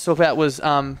thing I wanted to talk about was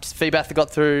feedback that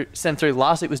got sent through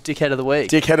last week was Dickhead of the Week.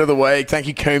 Dickhead of the Week. Thank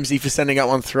you, Coomsey, for sending that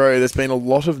one through. There's been a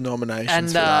lot of nominations And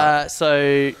for that.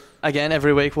 so again,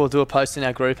 every week we'll do a post in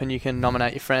our group, and you can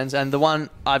nominate your friends. And the one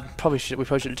we probably should have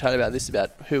told you about this,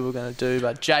 about who we're going to do.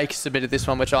 But Jake submitted this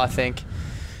one, which I think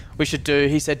we should do.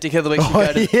 He said, "Dickhead of the Week should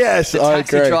go to yes, the I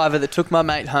taxi agree. driver that took my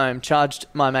mate home, charged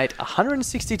my mate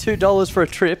 $162 for a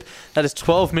trip that is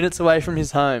 12 minutes away from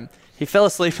his home. He fell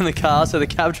asleep in the car, so the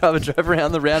cab driver drove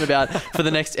around the roundabout for the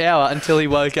next hour until he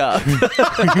woke up."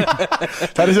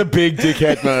 That is a big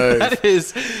dickhead move. That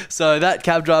is. So that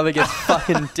cab driver gets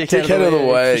fucking Dickhead Dickhead of the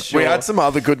for Week. sure. We had some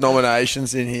other good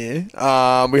nominations in here.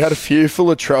 We had a few for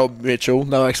Latrell Mitchell.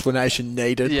 No explanation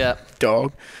needed. Yeah.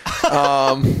 Dog.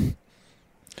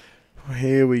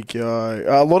 Here we go.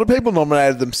 A lot of people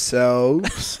nominated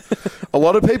themselves. A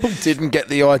lot of people didn't get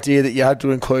the idea that you had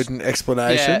to include an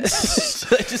explanation. Yeah.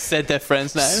 So they just said their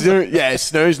friend's name.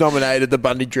 Snooze nominated the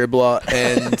Bundy dribbler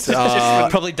and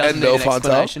Probably doesn't and need an Milf Hunter.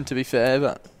 explanation, to be fair,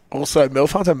 but Also,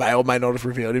 Milf Hunter may or may not have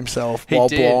revealed himself he while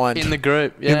did blind in the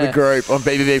group. Yeah. in the group on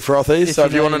BBB Frothies. If So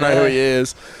if you you want know, to you know who know. he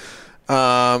is,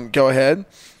 go ahead.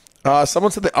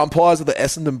 Someone said the umpires of the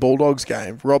Essendon Bulldogs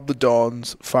game robbed the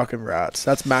Dons. Fucking rats.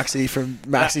 That's Maxi from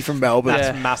Melbourne. That's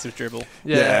Yeah. a massive dribble.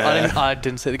 Yeah, Yeah. I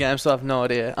didn't see the game, so I have no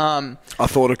idea. I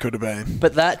thought it could have been.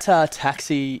 But that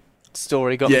taxi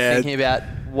story got Yeah. me thinking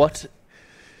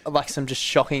about some just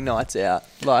shocking nights out.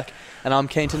 And I'm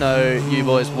keen to know, you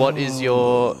boys, what is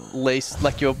your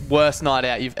your worst night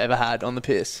out you've ever had on the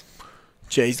piss?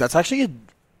 Jeez, that's actually a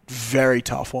very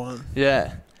tough one.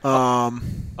 Yeah. I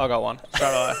got one. Straight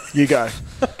away. You go.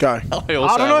 Go. I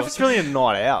don't know if it's really a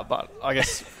night out, but I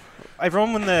guess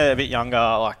everyone when they're a bit younger,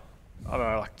 like, I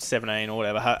don't know, like 17 or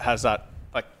whatever, has that,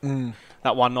 like,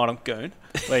 that one night on Goon,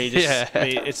 where you just, Yeah.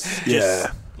 it's just,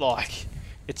 Yeah. like,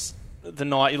 it's the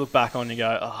night you look back on and you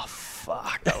go, oh,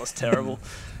 fuck, that was terrible.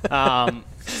 So,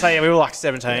 yeah, we were, like,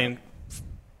 17,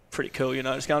 pretty cool, you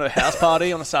know, just going to a house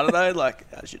party on a Saturday, like,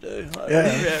 as you do. Like,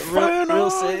 real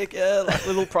sick, yeah, like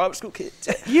little private school kids.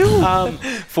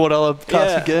 $4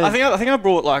 cost for good. I think I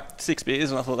brought like 6 beers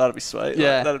and I thought that'd be sweet.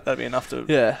 Yeah. Like, that'd be enough to.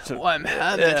 Yeah. to- I'm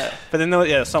hammered. Yeah. But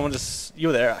then someone just, you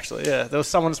were there actually. Yeah. There was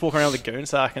someone just walking around with a goon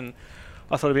sack, and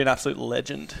I thought it'd be an absolute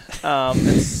legend. And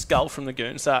skull from the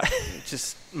goon sack,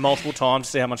 just multiple times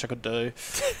to see how much I could do.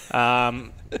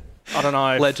 I don't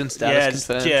know. Legend status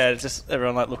confirmed. Just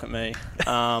everyone like look at me.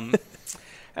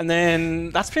 And And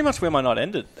then that's pretty much where my night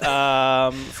ended.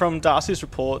 From Darcy's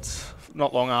reports,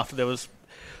 not long after, there was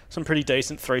some pretty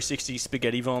decent 360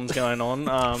 spaghetti voms going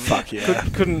on. Fuck yeah.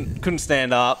 Couldn't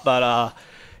stand up, but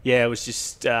yeah, it was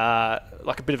just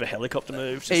like a bit of a helicopter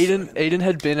move. Just Eden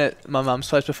had been at my mum's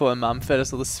place before, and Mum fed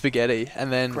us all the spaghetti,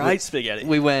 and then spaghetti.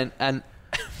 We went, and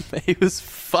he was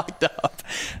fucked up.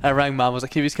 I rang Mum, I was like,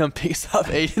 "Can you just come pick us up?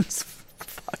 Eden's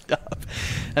fucked up."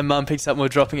 And Mum picks up, and we're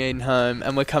dropping Eden home,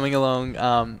 and we're coming along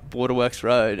Waterworks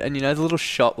Road, and you know the little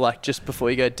shop like just before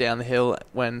you go down the hill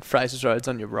when Fraser's Road's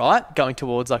on your right, going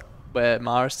towards like where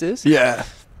Marist is. Yeah.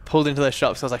 Pulled into those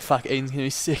shops. I was like, fuck, Eden's going to be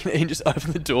sick. And Eden just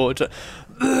opened the door to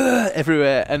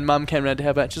everywhere. And Mum came around to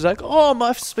help out. She's like, oh,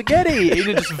 my spaghetti.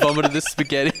 Eden just vomited the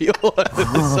spaghetti all over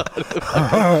the side of the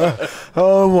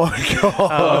Oh, my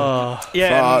God.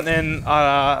 Yeah, and then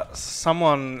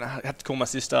someone had to call my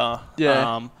sister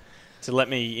to let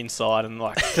me inside. And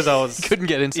like, because I was... Couldn't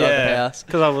get inside the house.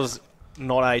 Because I was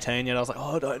not 18 yet. I was like,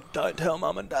 oh, don't tell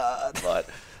Mum and Dad.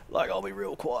 Like, I'll be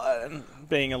real quiet. And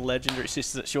being a legendary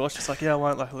sister that she was, she's like, yeah, I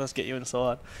won't. Like, let's get you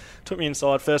inside. Took me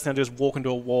inside. First thing I do is walk into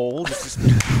a wall. And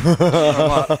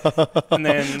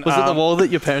then... Was it the wall that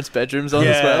your parents' bedroom's on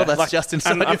as well? That's like, just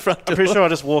inside your front door. I'm pretty sure I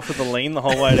just walked with the lean the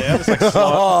whole way down. Just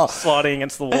like sliding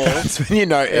against the wall. That's when you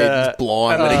know Eden's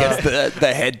blind when he gets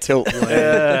the head tilt.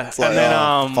 Yeah. It's like, and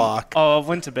then, fuck. I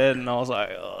went to bed and I was like,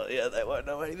 oh, yeah, they won't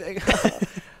know anything.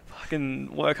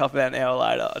 Fucking woke up about an hour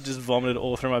later. I just vomited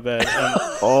all through my bed.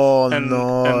 And, and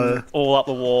all up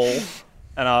the wall.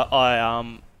 And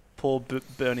I poor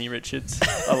Bernie Richards,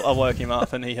 I woke him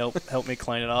up and he helped me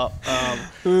clean it up.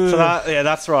 So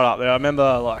that's right up there. I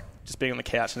remember like just being on the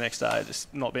couch the next day,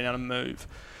 just not being able to move.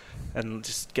 And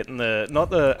just getting not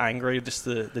the angry, just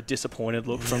the disappointed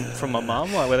look from my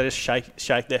mum, like where they just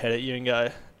shake their head at you and go,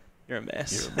 "You're a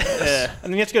mess." Yeah,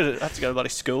 and then you have to go to bloody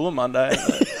school on Monday.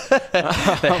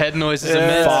 The head noise is a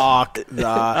mess. Fuck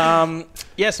that.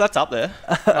 Yeah, so that's up there.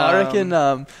 I reckon.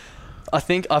 I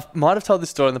think I might have told this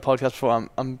story on the podcast before.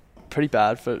 I'm pretty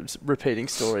bad for repeating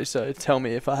stories, so tell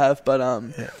me if I have. But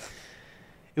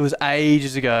it was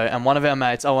ages ago, and one of our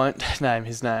mates, I won't name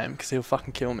his name because he'll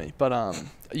fucking kill me. But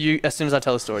as soon as I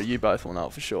tell the story, you both will know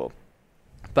it for sure.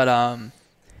 But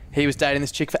he was dating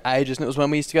this chick for ages, and it was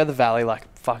when we used to go to the Valley, like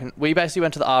fucking... We basically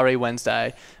went to the RE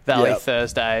Wednesday, Valley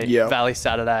Thursday, Valley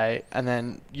Saturday, and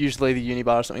then usually the uni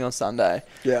bar or something on Sunday.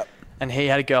 Yeah. And he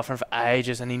had a girlfriend for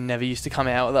ages, and he never used to come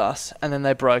out with us. And then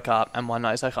they broke up, and one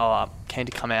night he's like, oh, I'm keen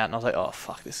to come out. And I was like, oh,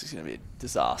 fuck, this is going to be a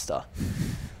disaster.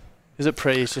 Because at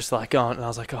pre, he's just like, going, and I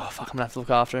was like, oh, fuck, I'm going to have to look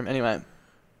after him. Anyway,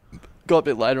 got a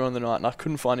bit later on in the night, and I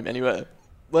couldn't find him anywhere.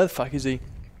 Where the fuck is he?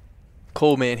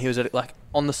 Called me, and he was at like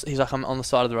he's like, I'm on the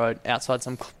side of the road outside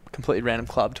some completely random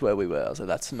club to where we were. I was like,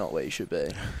 that's not where you should be.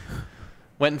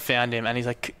 Went and found him, and he's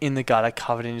like in the gutter,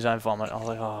 covered in his own vomit. I was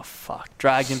like, oh fuck.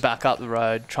 Dragged him back up the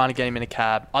road, trying to get him in a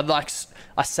cab. I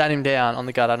sat him down on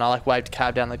the gutter, and I like waved a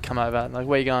cab down. They'd come over, and like,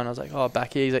 where you going? I was like, oh,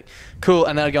 back here. He's like, cool.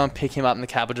 And then I'd go and pick him up, and the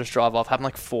cab would just drive off. Happened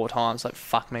like 4 times. Like,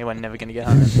 fuck me, we're never gonna get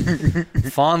home.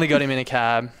 Finally got him in a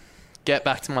cab. Get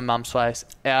back to my mum's place,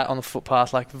 out on the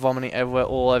footpath, like vomiting everywhere,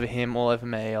 all over him, all over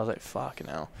me. I was like, fucking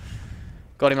hell.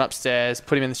 Got him upstairs,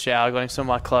 put him in the shower, got him some of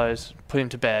my clothes, put him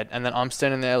to bed, and then I'm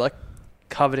standing there like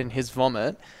covered in his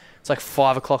vomit. It's like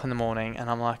 5 o'clock in the morning, and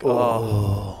I'm like,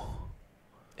 oh.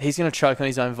 He's going to choke on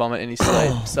his own vomit in his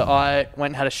sleep. So I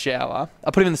went and had a shower.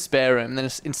 I put him in the spare room, and then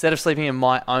instead of sleeping in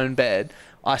my own bed,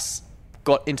 I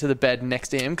got into the bed next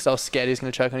to him because I was scared he was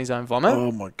going to choke on his own vomit.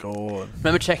 Oh my God.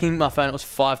 Remember checking my phone, it was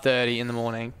 5:30 in the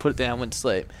morning, put it down, went to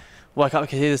sleep. Woke up, I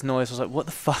could hear this noise. I was like, what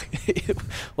the fuck?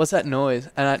 What's that noise?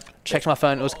 And I checked my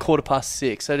phone, it was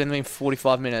 6:15, so it hadn't been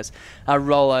 45 minutes. I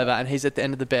roll over, and he's at the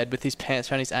end of the bed with his pants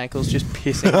around his ankles, just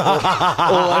pissing all over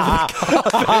the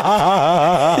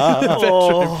carpet in the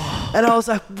bedroom. And I was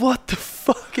like, what the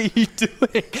fuck are you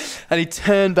doing? And he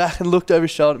turned back and looked over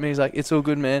his shoulder at me. He's like, it's all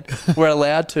good, man. We're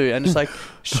allowed to. And just like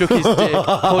shook his dick, pulled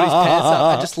his pants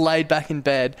up, and just laid back in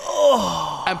bed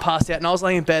and passed out. And I was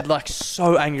laying in bed like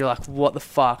so angry, like, what the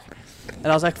fuck? And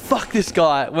I was like, fuck this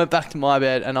guy. Went back to my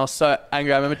bed, and I was so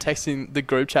angry. I remember texting the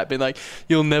group chat being like,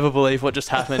 you'll never believe what just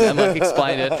happened, and like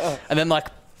explained it. And then like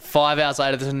 5 hours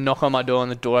later, there's a knock on my door,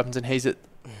 and the door opens, and he's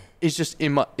just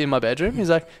in my bedroom. He's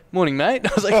like, morning, mate. I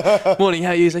was like, morning, how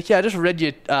are you? He's like, yeah, I just read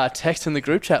your text in the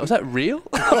group chat. Was that real?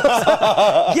 I was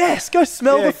like, yes, go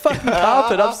smell the fucking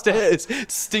carpet upstairs. It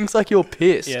stinks like your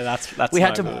piss. Yeah, that's we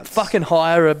had to fucking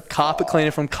hire a carpet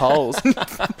cleaner from Coles and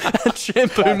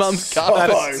shampoo mum's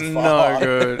carpet. That's no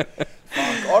good. Fuck,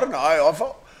 I don't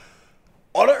know.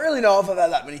 I don't really know if I've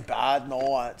had that many bad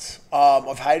nights.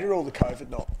 I've hated all the COVID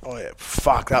nights. Oh yeah,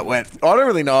 fuck, that went. I don't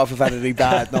really know if I've had any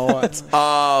bad nights.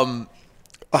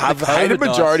 I have The hated COVID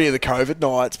majority of the COVID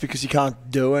nights because you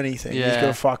can't do anything. You just Yeah. got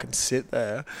to fucking sit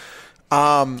there.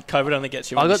 COVID only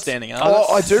gets you when I you're got- standing up.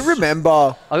 Oh, I do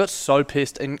remember. I got so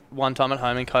pissed in one time at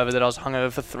home in COVID that I was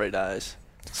hungover for 3 days.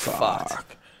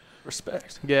 Fucked.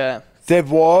 Respect. Yeah. There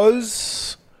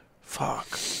was...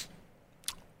 Fuck.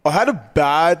 I had a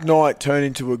bad night turn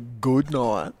into a good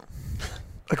night.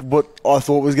 Like what I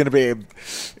thought was going to be.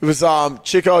 It was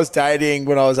chick I was dating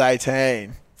when I was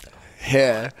 18.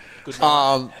 Yeah. Good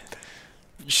night.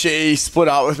 She split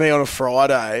up with me on a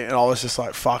Friday, and I was just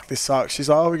like, "Fuck, this sucks." She's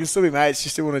like, "Oh, we can still be mates. You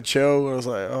still want to chill?" And I was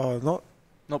like, "Oh,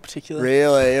 not particularly.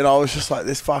 really." And I was just like,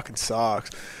 "This fucking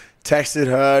sucks." Texted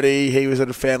Hurdy. He was at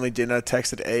a family dinner.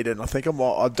 Texted Eden. I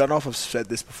don't know if I've said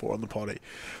this before on the potty,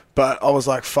 but I was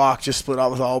like, "Fuck, just split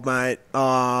up with old mate.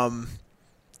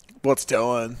 What's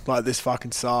doing? Like, this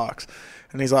fucking sucks."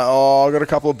 And he's like, "Oh, I got a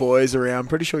couple of boys around.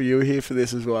 Pretty sure you were here for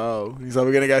this as well." He's like,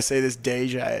 "We're gonna go see this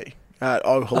DJ at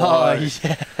Oh Hello."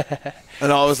 yeah.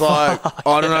 And I was like,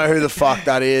 "I don't know who the fuck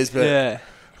that is, but Yeah.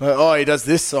 like, oh, he does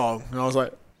this song." And I was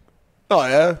like, "Oh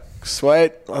yeah,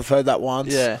 sweet. I've heard that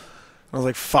once." Yeah. I was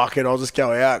like, "Fuck it, I'll just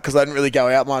go out," because I didn't really go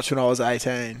out much when I was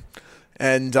 18.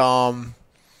 And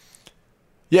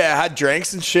yeah, I had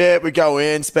drinks and shit. We go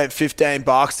in, spent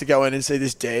 $15 to go in and see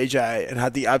this DJ, and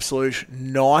had the absolute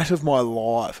night of my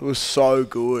life. It was so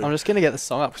good. I'm just going to get the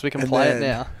song up because we can And play then- it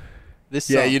now. This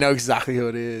Yeah, song. you know exactly who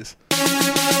it is.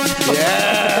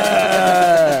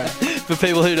 Yeah. For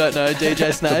people who don't know, DJ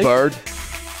The Snake. Bird.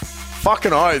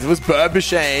 Fucking oath. It was Bird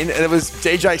Machine, and it was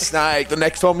DJ Snake. The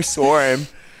next time we saw him,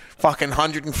 fucking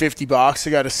 $150 to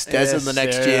go to Stezza the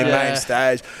next year, yeah. main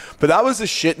stage. But that was a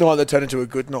shit night that turned into a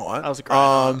good night. That was a great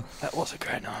night. That was a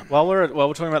great night. While we're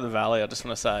talking about the Valley, I just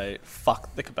want to say,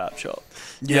 fuck the kebab shop.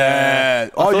 Yeah.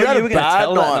 I Oh, thought you had were a gonna bad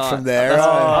tell that night from there. That's- Oh.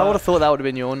 I would have thought that would have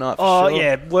been your night. For Oh sure.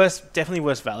 yeah, definitely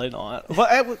worst Valley night.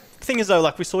 But thing is though,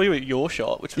 like we saw you at your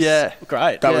shot, which was Yeah.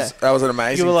 great. That Yeah. was an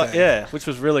amazing You were like, thing. yeah, which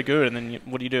was really good. And then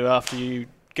what do you do after you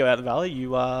go out the Valley? You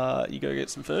go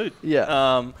get some food.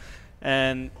 Yeah.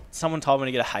 And someone told me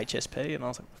to get a HSP, and I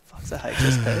was like, "What the fuck's a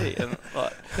HSP?"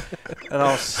 and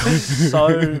I was so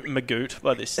magoot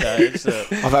by this stage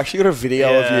that I've actually got a video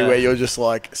of Yeah. you where you're just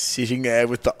like sitting there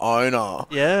with the owner.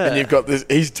 Yeah. And you've got this,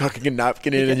 he's tucking a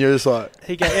napkin in, and you're just like,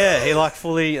 he like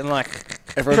fully and like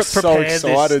everyone's so prepared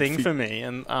excited. this thing for me,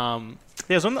 and yeah,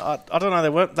 it was I don't know, they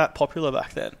weren't that popular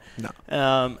back then. No.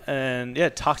 And yeah,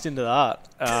 tucked into that.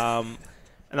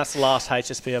 And that's the last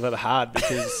HSP I've ever had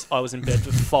because I was in bed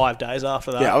for 5 days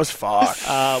after that. Yeah, I was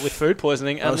fucked. With food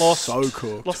poisoning and was lost so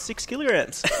cooked. lost 6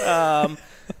 kilograms.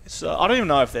 So I don't even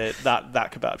know if that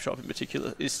kebab shop in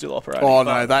particular is still operating. Oh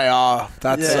but no, they are.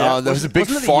 That's Yeah. there was a big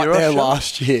Wasn't it the fight Euro there shop?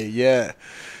 last year. Yeah,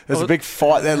 there was a big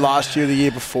fight there last year, the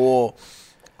year before.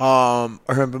 I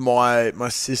remember my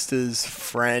sister's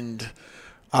friend.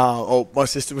 Or my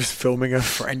sister was filming her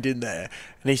friend in there,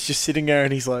 and he's just sitting there,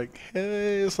 and he's like,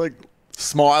 hey, it's like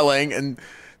smiling, and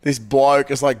this bloke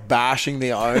is like bashing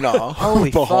the owner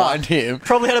behind him.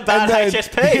 probably had a bad And then-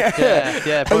 HSP.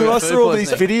 Yeah. And probably then I food saw all these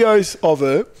poisoning. videos of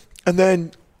it, and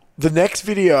then the next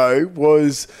video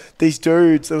was these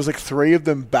dudes. There was like 3 of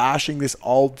them bashing this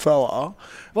old fella,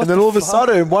 and then all of a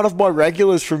sudden, one of my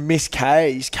regulars from Miss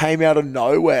K's came out of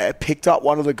nowhere, picked up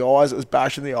one of the guys that was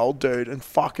bashing the old dude, and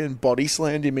fucking body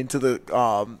slammed him into the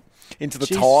Jesus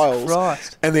tiles.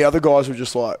 Christ. And the other guys were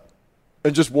just like,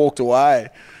 and just walked away.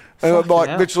 And Fucking like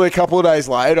hell. literally a couple of days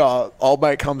later, old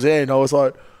mate comes in. I was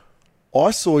like, I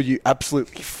saw you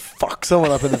absolutely fuck someone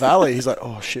up in the valley. He's like,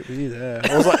 oh shit, were you there?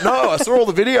 I was like, no, I saw all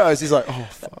the videos. He's like, oh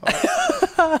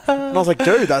fuck. And I was like,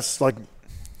 dude, that's like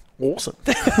awesome.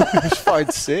 It's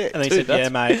fucking sick. And he Dude, said, "Yeah,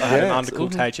 mate, I had yeah, an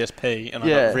undercooked HSP, and I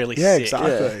Yeah. got really yeah, sick."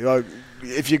 exactly. Like,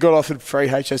 if you got offered free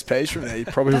HSPs from there, you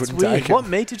probably That's wouldn't weird. take it. What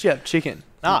meat did you have? Chicken.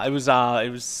 No, it was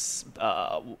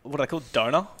what do I call it?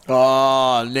 Doner.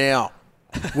 Oh, now.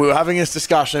 We were having this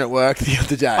discussion at work the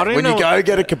other day. don't When even you know go what-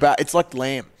 get a kebab, it's like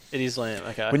lamb. It is lamb.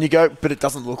 Okay. When you go, but it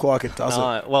doesn't look like it, does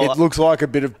No, it? well, it looks like a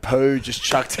bit of poo just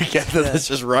chucked together. That's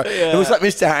just right. It looks like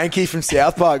Mr. Hankey from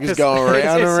South Park just going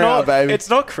around and around, not, baby. It's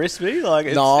not crispy. Like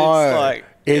it's, no,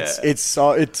 it's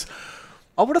like it's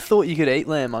I would have thought you could eat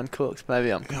lamb uncooked.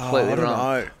 Maybe I'm completely I don't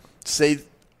wrong. know. See,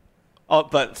 Oh,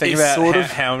 but think It's about sort how,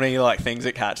 of- how many like things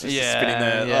it catches just spitting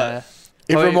there. Yeah. Like,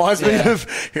 it Oh, reminds me yeah.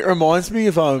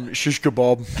 of shish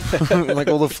kebab, like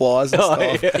all the flies and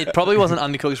stuff. It probably wasn't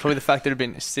undercooked. It's probably the fact that it had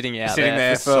been sitting out sitting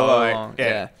there for for so like long.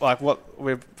 yeah, like what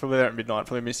we're probably there at midnight.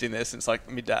 Probably missing there since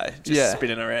like midday. Just Yeah.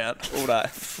 spinning around all day.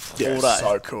 Yeah, all day.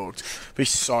 so cooked. Be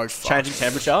so fun. Changing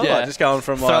temperature. Yeah. Like just going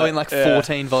from Throw in like yeah.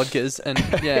 14 vodkas and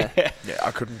yeah. Yeah,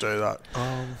 I couldn't do that.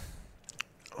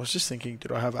 was just thinking,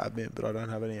 did I have admin? But I don't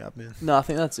have any admin. No, I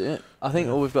think that's it. I think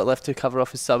all we've got left to cover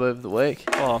off is suburb of the week.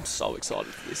 Oh, I'm so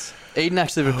excited for this. Eden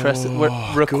actually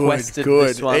requested Good.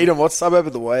 this one. Eden, what's suburb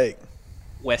of the week?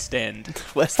 West End.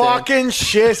 West End. Fucking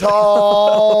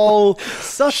shithole.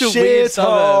 Such a weird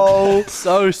suburb.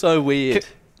 So weird.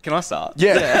 Can I start?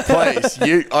 Yeah, please.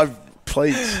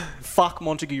 Please. Fuck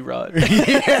Montague Road.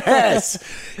 Yes.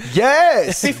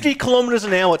 Yes. 50 kilometres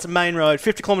an hour. It's a main road.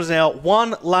 50 kilometres an hour.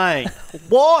 One lane.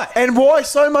 Why? And why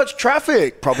so much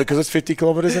traffic? Probably because it's 50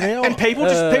 kilometres an hour. And people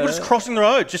just crossing the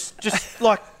road. Just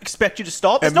like expect you to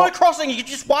stop. There's And no crossing. You can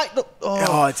just wait.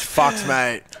 Oh, it's fucked,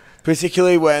 mate.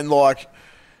 Particularly when, like,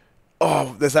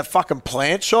 there's that fucking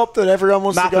plant shop that everyone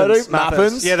wants to go to.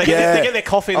 Mappins. Yeah, they get their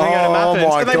coffee and they go to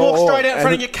Mappins. And they walk straight out in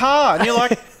front of your car. And you're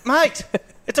like, mate,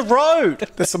 it's a road.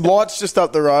 There's some lights just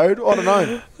up the road. I don't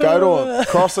know. Go to them.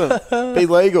 Cross them. Be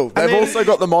legal. They've also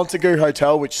got the Montague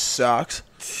Hotel, which sucks.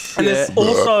 And there's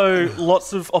also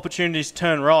lots of opportunities to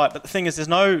turn right. But the thing is, there's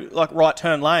no like right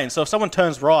turn lane. So if someone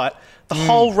turns right, the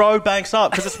whole road banks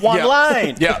up because it's one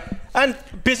lane. Yeah. And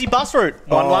busy bus route,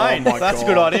 one lane. my That's God.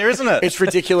 a good idea, isn't it? It's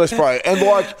ridiculous, bro. And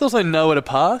like, There's also nowhere to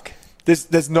park.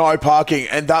 there's no parking,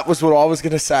 and that was what I was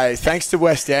going to say. Thanks to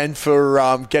West End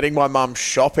for getting my mum's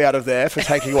shop out of there, for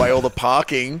taking away all the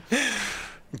parking,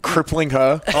 crippling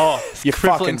her. Oh, You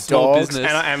crippling fucking small dogs. business.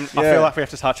 and I feel like we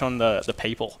have to touch on the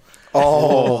people.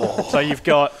 Oh, So you've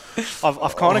got,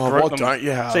 I've kind of grouped what them. don't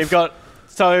you have? So you've got,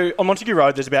 so on Montague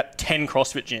Road, there's about 10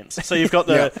 CrossFit gyms. So you've got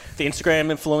the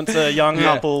Instagram influencer, young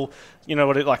couple, you know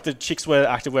what it, like the chicks wear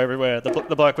activewear everywhere.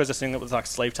 The bloke wears this thing that was like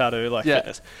sleeve tattoo, like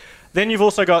fitness. Then you've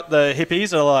also got the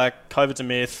hippies that are like, COVID's a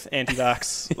myth,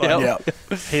 anti-vax.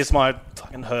 Like, here's my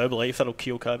fucking herb leaf that'll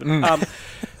kill COVID.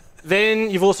 Then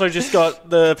you've also just got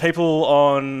the people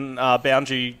on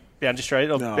Boundary Street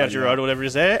or Boundary Road or whatever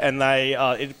is there, and they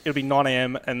it'll be 9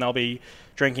 a.m. and they'll be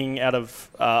drinking out of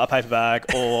a paper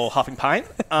bag or huffing paint.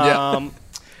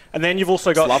 And then you've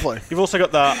also got lovely. You've also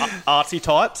got the artsy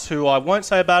types who I won't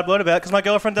say a bad word about because my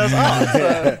girlfriend does art.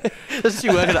 So. Doesn't she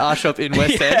work at an art shop in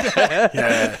West End?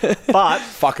 But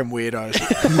fucking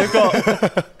weirdos. they've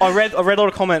got. I read a lot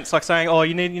of comments like saying, "Oh,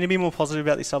 you need to be more positive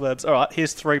about these suburbs." All right,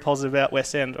 here's 3 positive about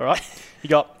West End. All right, you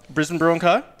got Brisbane Brewing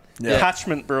Co.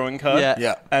 Catchment Brewing Co.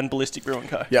 And Ballistic Brewing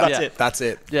Co. That's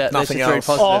it. Yeah, Nothing there's else.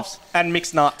 3 positives. And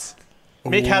Mixed Nuts.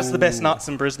 Mick has the best nuts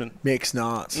in Brisbane. Mixed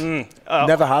nuts.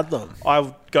 Never had them.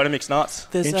 I'll go to Mixed Nuts.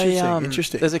 There's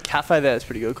Interesting. There's a cafe there that's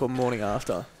pretty good called Morning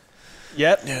After.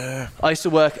 Yep. Yeah. I used to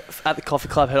work at the coffee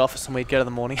club head office and we'd go to the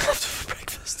morning after for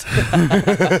breakfast.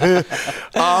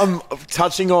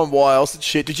 Touching on why else it's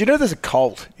shit. Did you know there's a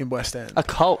cult in West End? A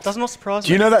cult. Does not surprise me.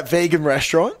 Do you know that vegan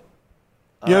restaurant?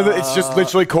 You know that it's just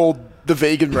literally called the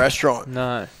vegan restaurant.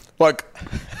 No. Like,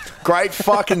 great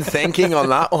fucking thinking on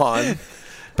that one.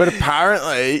 But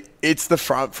apparently, it's the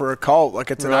front for a cult.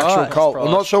 Like, it's an actual cult. I'm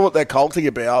not sure what they're culting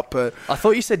about, but... I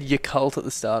thought you said your cult at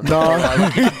the start. No.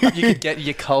 Like, you could get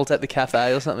your cult at the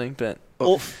cafe or something, but...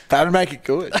 That'd make it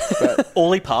good. But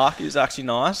Orley Park is actually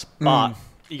nice, but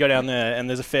you go down there and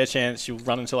there's a fair chance you'll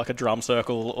run into like a drum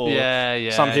circle or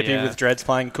some hippie with dreads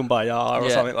playing Kumbaya or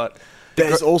something like that.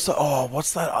 there's also,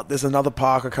 what's that? There's another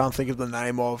park I can't think of the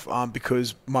name of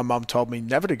because my mum told me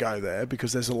never to go there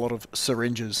because there's a lot of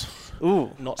syringes.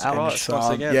 Ooh, not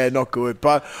surprised. Yeah, not good.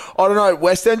 But I don't know.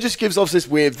 West End just gives off this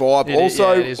weird vibe.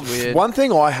 It is weird. One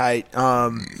thing I hate,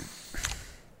 I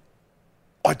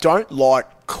don't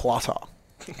like clutter.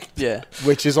 Yeah.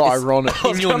 Which is ironic.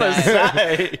 In your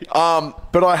name.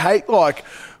 But I hate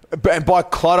and by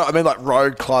clutter, I mean like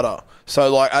road clutter.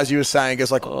 So like, as you were saying,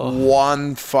 it's like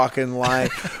one fucking lane.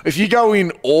 If you go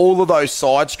in all of those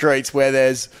side streets where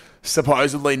there's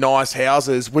supposedly nice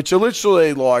houses, which are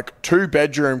literally like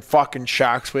 2-bedroom fucking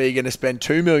shacks where you're going to spend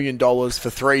 $2 million for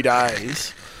 3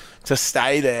 days to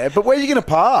stay there. But where are you going to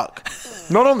park?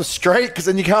 Not on the street, because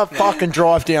then you can't fucking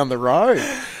drive down the road.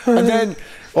 And then...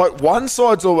 like, one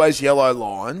side's always yellow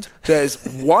lined. There's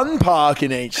one park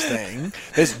in each thing.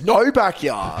 There's no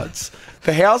backyards.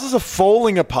 The houses are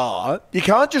falling apart. You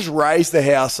can't just raise the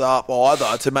house up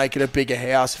either to make it a bigger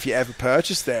house if you ever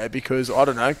purchase there because, I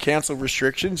don't know, council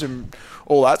restrictions and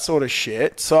all that sort of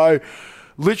shit. So,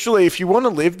 literally, if you want to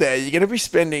live there, you're going to be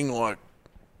spending, like,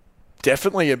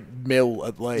 definitely $1 million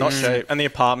at least. Not cheap. And the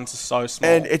apartments are so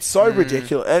small. And it's so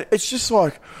ridiculous. And it's just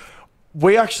like,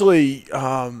 we actually...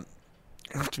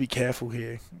 I have to be careful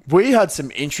here. We had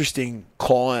some interesting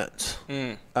clients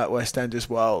at West End as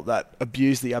well that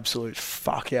abused the absolute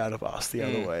fuck out of us the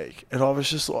other week. And I was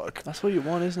just like... That's what you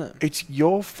want, isn't it? It's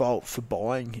your fault for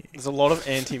buying here. There's a lot of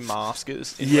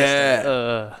anti-maskers in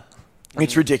Yeah.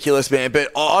 It's ridiculous, man.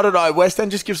 But I don't know. West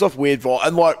End just gives off weird vibe.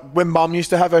 And like when Mum used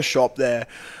to have her shop there,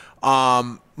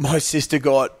 my sister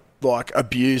got like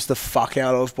abused the fuck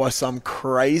out of by some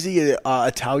crazy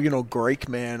Italian or Greek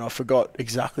man. I forgot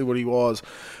exactly what he was,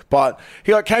 but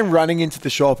he like came running into the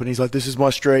shop and he's like, "This is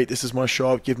my street. This is my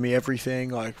shop. Give me everything."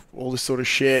 Like all this sort of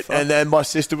shit. Fuck. And then my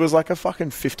sister was like a fucking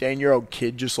 15-year-old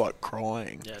kid, just like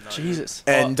crying. Yeah, no, Jesus.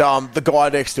 And the guy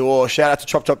next door, shout out to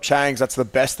Chop Chop Changs. That's the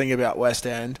best thing about West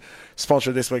End. Sponsor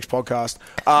of this week's podcast.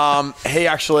 He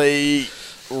actually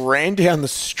ran down the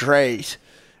street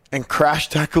and crash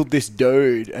tackled this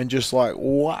dude and just like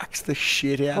waxed the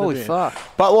shit out Holy of him. fuck.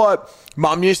 But like,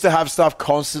 Mum used to have stuff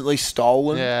constantly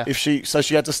stolen. Yeah. So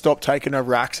she had to stop taking her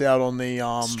racks out on the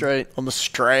Street. On the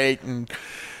street, and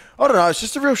I don't know. It's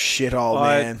just a real shithole,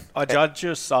 man. I judge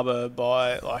a suburb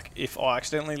by, like, if I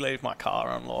accidentally leave my car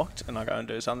unlocked and I go and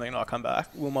do something and I come back,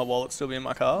 will my wallet still be in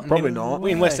my car? Probably not.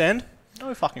 In West End?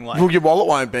 No fucking way. Well, your wallet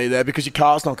won't be there because your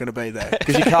car's not going to be there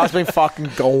because your car's been fucking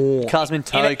gone. Car's been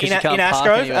towed because you can't in park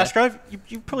anywhere. Asgrove,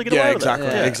 you probably get away with exactly,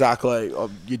 it. Yeah, exactly.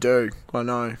 You do. I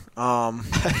know.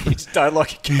 You just don't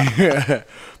like your car. Yeah.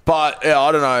 But yeah,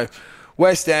 I don't know.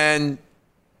 West End,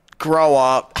 grow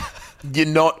up. You're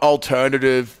not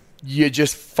alternative. You're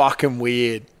just fucking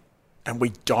weird. And we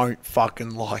don't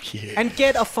fucking like you. And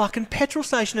get a fucking petrol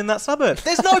station in that suburb.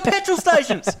 There's no petrol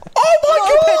stations. Oh my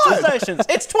God! Petrol stations.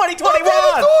 It's 2021. I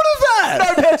never thought of that.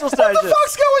 No petrol stations. What the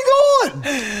fuck's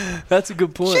going on? That's a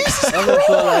good point. Jesus I never thought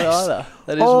of that Christ. either.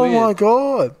 That is Oh weird. my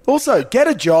God. Also, get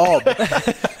a job.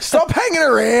 Stop hanging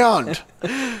around.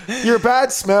 You're a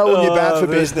bad smell and you're bad for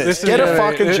business. Get a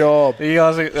fucking job. You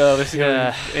guys are, this is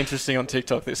Yeah. going to be interesting on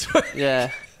TikTok this week.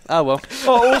 Yeah. Oh, well.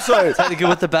 Oh, also, Take the good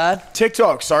with the bad.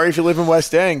 TikTok. Sorry if you live in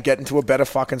West End. Get into a better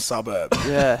fucking suburb.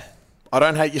 Yeah. I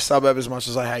don't hate your suburb as much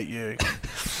as I hate you.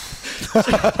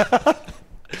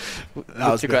 With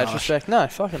your great harsh. respect. No,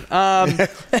 fucking.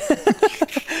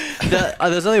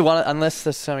 There's only one, unless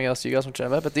there's something else you guys want to chat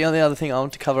about, but the only other thing I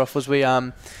want to cover off was we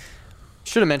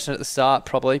should have mentioned at the start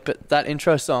probably, but that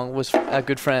intro song was our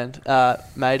good friend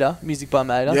Maida, music by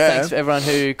Maida. Yeah. Thanks for everyone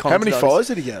who commented. How many on us. followers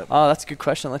did he get? Oh, that's a good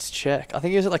question. Let's check. I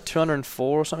think he was at like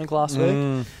 204 or something last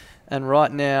week, and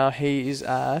right now he is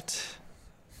at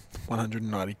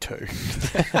 192.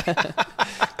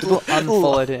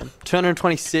 unfollowed him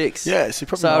 226. Yes, he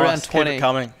probably So nice. around Keep it 20.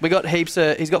 coming. We got heaps.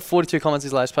 He's got 42 comments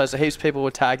his latest post. So heaps of people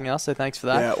were tagging us. So thanks for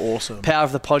that. Yeah, awesome. Power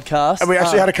of the podcast. And we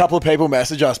actually had a couple of people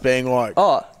message us being like,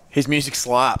 Oh, his music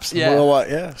slaps. And Yeah. we were like,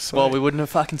 yeah. Sweet. well, we wouldn't have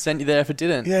fucking sent you there if it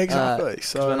didn't. Yeah, exactly. 'cause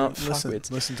So we're not listen,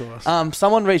 fuckwits. listen to us.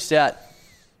 Someone reached out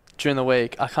during the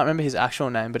week. I can't remember his actual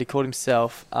name, but he called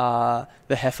himself the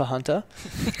Heifer Hunter.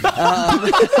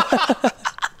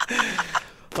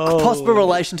 Possible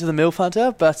relation to the MILF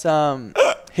Hunter, but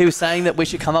he was saying that we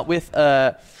should come up with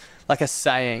like a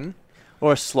saying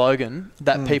or a slogan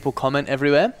that people comment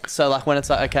everywhere. So like when it's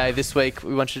like, okay, this week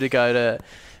we want you to go to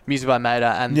Music by Maida,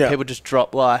 and Yeah. people just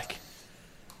drop like,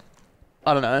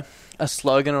 I don't know, a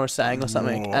slogan or a saying or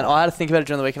something. And I had to think about it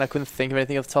during the week and I couldn't think of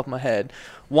anything off the top of my head.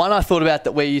 One I thought about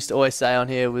that we used to always say on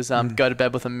here was go to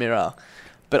bed with a mirror.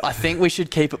 But I think we should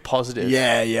keep it positive.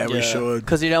 Yeah, we Yeah. should.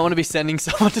 Because you don't want to be sending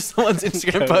someone to someone's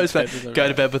Instagram post, but go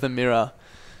to bed with a mirror.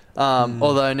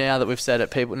 Although now that we've said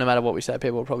it, people, no matter what we say,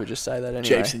 people will probably just say that anyway.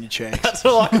 Jeeps in your cheeks. That's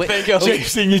all I can think of.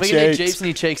 Jeeps in your We're gonna do cheeks. Jeeps in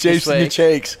your cheeks Jeeps this in your week.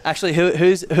 cheeks. Actually, who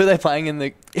are they playing in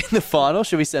the final?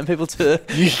 Should we send people to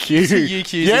UQ. to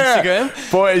UQ's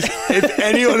Instagram? Boys, if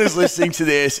anyone is listening to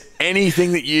this,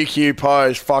 anything that UQ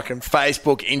posts, fucking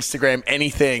Facebook, Instagram,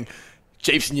 anything,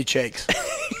 Jeeps in your cheeks.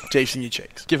 Jeeps in your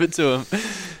cheeks. Give it to them.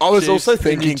 I was Jeeps also in your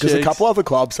thinking, because a cheeks. couple other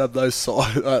clubs have those sort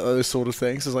of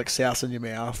things. There's like souse in your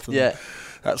mouth. And Yeah.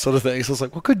 that sort of thing. So I was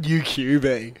like, what could UQ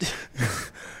be?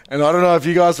 And I don't know if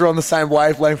you guys were on the same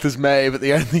wavelength as me, but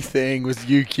the only thing was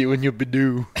UQ and your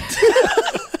Badoo.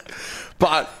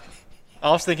 But I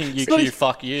was thinking UQ,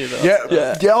 fuck you. Though.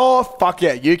 yeah, oh fuck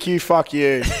yeah, UQ, fuck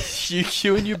you.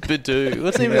 UQ and your Badoo.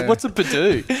 What's Yeah. what's a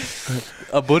Badoo?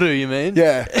 A Budu, you mean?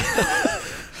 Yeah.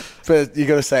 But you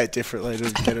got to say it differently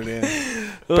to get it in.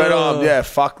 But yeah,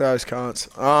 fuck those cunts.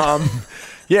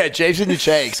 Yeah, Jeeps in your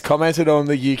cheeks commented on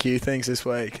the UQ things this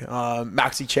week.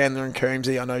 Maxi, Chandler, and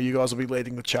Coombsy. I know you guys will be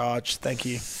leading the charge. Thank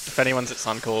you. If anyone's at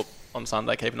Suncorp on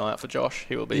Sunday, keep an eye out for Josh.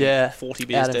 He will be 40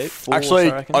 beers Out of deep. force,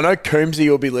 Actually, reckon. I know Coombsy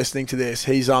will be listening to this.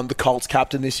 He's the Colts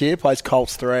captain this year. Plays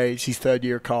Colts 3. It's his third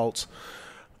year at Colts.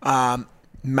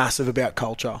 Massive about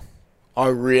culture. I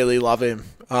really love him.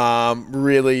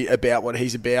 Really about what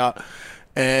he's about.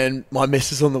 And my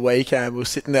missus on the weekend was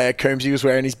sitting there. Coombsy was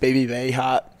wearing his BBB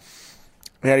hat.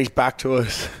 He had his back to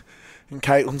us. And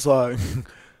Caitlin's like,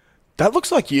 That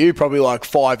looks like you probably like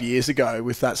 5 years ago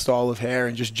with that style of hair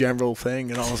and just general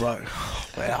thing. And I was like, oh,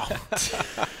 wow.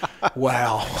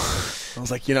 Wow. I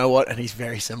was like, you know what? And he's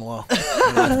very similar.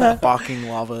 I fucking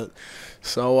love it.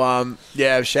 So,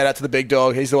 yeah, shout out to the big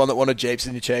dog. He's the one that wanted Jeeps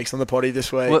in your cheeks on the potty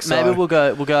this week. Well, maybe we'll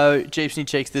go Jeeps in your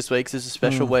cheeks this week 'cause it's a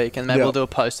special week, and maybe we'll do a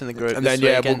post in the group and this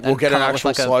then, week. we'll get an come up with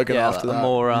actual slogan after that. A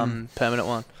more permanent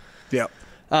one. Yeah,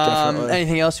 definitely.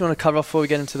 Anything else you want to cover off before we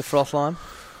get into the froth line?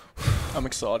 I'm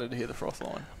excited to hear the froth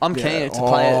line. I'm keen to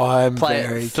play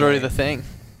it through the thing.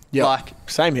 Yeah, like,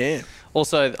 same here.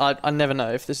 Also, I never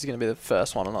know if this is going to be the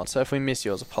first one or not. So if we miss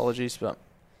yours, apologies. But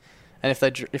and if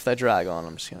they drag on,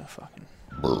 I'm just going to fucking.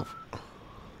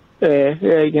 Yeah,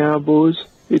 how you going, boys?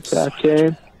 It's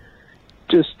Cam.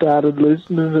 Just started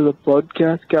listening to the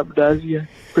podcast a couple of days ago.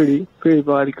 Pretty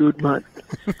bloody good, mate.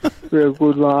 Real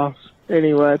good laughs.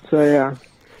 Anyway, so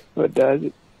what day is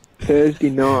it? Thursday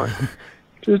night.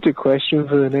 Just a question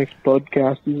for the next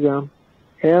podcast is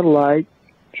how late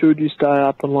should you stay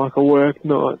up on like a work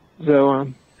night? So a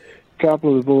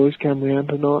couple of the boys come round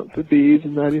tonight for beers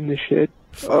and that in the shed.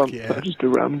 I'm just a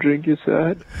rum drinker,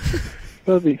 so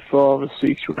probably 5 or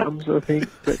 6 rums, I think,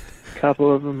 but a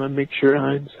couple of them are mixture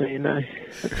owned, so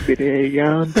that's a bit of how you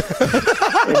going.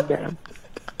 And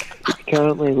it's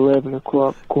currently 11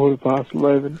 o'clock,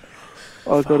 11:15.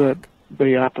 I've got to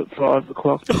be up at 5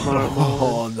 o'clock tomorrow morning.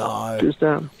 Oh no! Just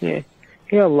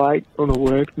how late on a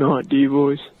work night do you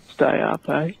boys stay up,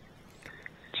 eh?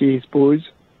 Cheers, boys.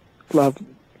 Love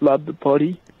the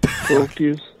potty. Talk to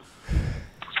you.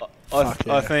 I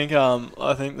think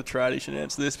the tradie should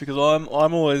answer this because I'm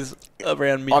always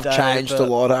around midday. I've changed a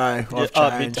lot, eh?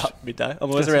 Midday. I'm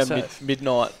always around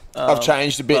midnight. I've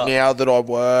changed a bit now that I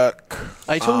work.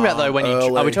 Are you talking about though when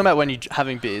are we talking about when you're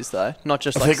having beers though? Not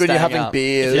just I think when you're having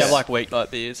beers. Yeah, like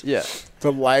weeknight beers. Yeah.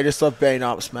 The latest I've been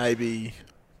up's maybe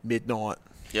midnight.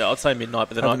 Yeah, I'd say midnight,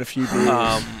 but then having a few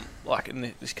beers. Like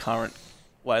in this current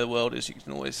way the world is, you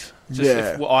can always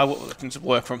I can just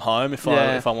work from home if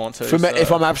I want to. For me,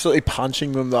 if I'm absolutely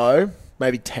punching them though,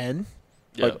 maybe 10.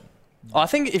 Yeah. Like, I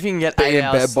think if you can get be 8 in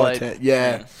hours bed by sleep, 10.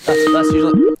 Yeah. that's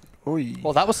usually. Oy.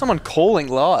 Well, that was someone calling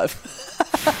live.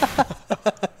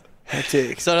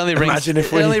 Hectic. So it only rings. Imagine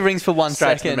if it only rings for 1 Straight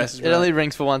to the second. message It bank. only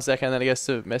rings for 1 second, and then it goes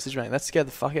to message bank. That scared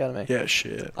the fuck out of me. Yeah,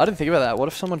 shit. I didn't think about that. What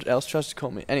if someone else tries to call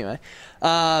me? Anyway,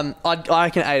 I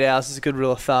reckon 8 hours is a good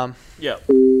rule of thumb. Yeah.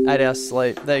 8 hours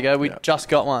sleep. There you go. We just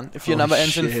got one. If your number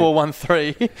ends in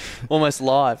 413, almost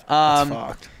live. That's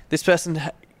fucked. This person,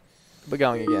 we're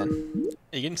going again.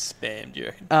 Are you getting spammed, do you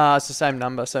reckon? It's the same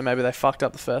number, so maybe they fucked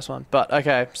up the first one. But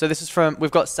okay, so this is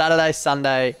we've got Saturday,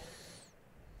 Sunday,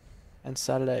 and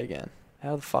Saturday again.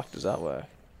 How the fuck does that work?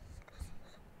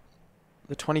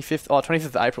 The 25th, 25th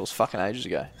of April is fucking ages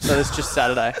ago. So it's just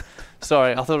Saturday.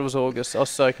 Sorry, I thought it was August. I was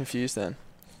so confused then.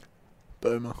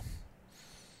 Boomer.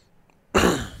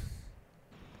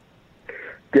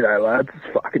 G'day, lads.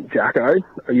 It's fucking Jacko.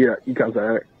 You can't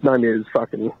say it. Name is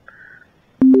fucking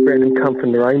Brandon Cunt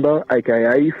from the Rainbow,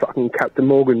 a.k.a. fucking Captain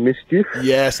Morgan Mischief.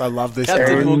 Yes, I love this.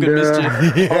 Captain Morgan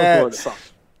Mischief. Yes.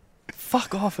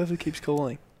 Fuck off, whoever keeps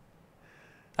calling.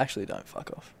 Actually, don't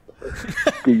fuck off.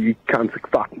 You cunts are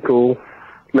fucking cool.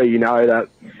 Let you know that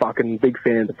fucking big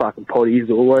fan of the fucking potty as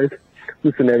always.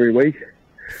 Listen every week.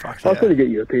 Fuck I was yeah. going to get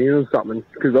your opinion on something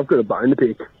because I've got a bone to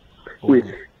pick with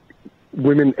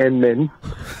women and men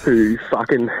who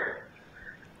fucking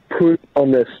put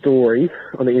on their story,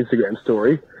 on the Instagram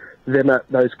story, them at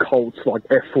those Colts like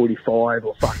F45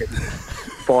 or fucking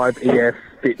 5EF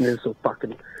Fitness or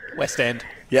fucking West End.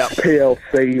 Yeah.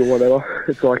 PLC or whatever.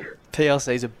 It's like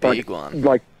PLC's a big one.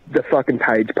 like the fucking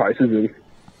page posts them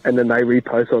and then they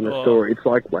repost on the story. It's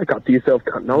like, wake up to yourself,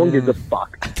 cunt. No one gives a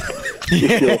fuck.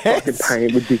 If you're fucking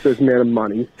paying a ridiculous amount of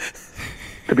money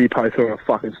to be posted on a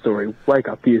fucking story, wake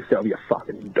up to yourself, you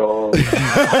fucking dog.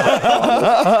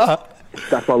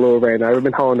 That's my little rant. I've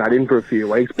been holding that in for a few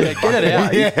weeks. But Get it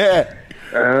out. Yeah.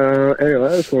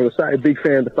 Anyway, I just want to say, big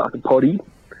fan of the fucking potty.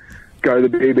 Go the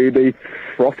BBB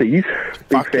Frothies.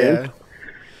 Big Fuck fan.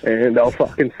 yeah. And I'll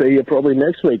fucking see you probably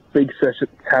next week. Big session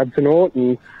tab tonight,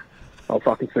 and I'll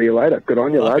fucking see you later. Good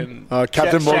on you, lad.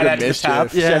 Captain Shout Morgan out to the tab.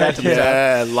 Mischief. Shout out to the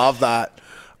tab. Yeah, love that.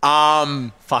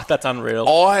 Fuck, that's unreal.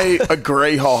 I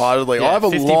agree wholeheartedly. Yeah, I have a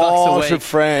 $50 a lot week. of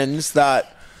friends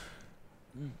that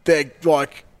they're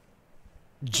like,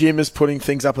 Jim is putting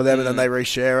things up with them and then they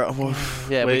reshare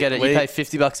it. Yeah, we get it. You pay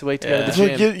 $50 a week to go to the It's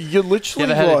like gym. you're literally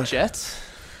You ever heard like, of Jets?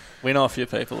 We know a few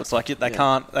people. It's like they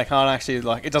can't actually,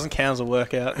 like, it doesn't count as a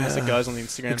workout unless it goes on the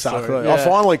Instagram exactly. story. Yeah. I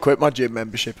finally quit my gym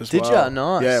membership as Did well. ya?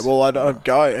 Nice. Yeah, well, I don't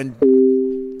go, and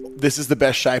this is the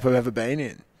best shape I've ever been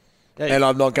in, Yeah, and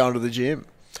I'm not going to the gym.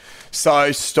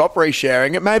 So stop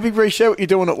resharing it. Maybe reshare what you're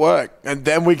doing at work, and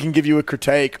then we can give you a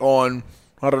critique on,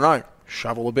 I don't know,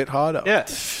 shovel a bit harder. Yeah.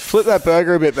 Flip that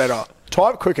burger a bit better.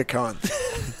 Type quicker, cunt.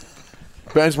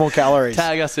 Burns more calories.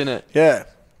 Tag us in it. Yeah.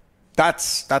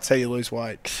 That's how you lose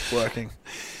weight. Working.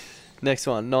 Next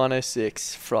one,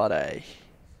 9:06 Friday.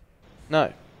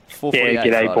 No, 4:48 Yeah,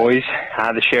 g'day, Friday. boys.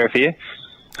 The Sheriff here.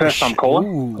 First time caller,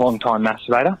 long time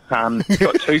masturbator.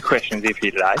 Got two questions here for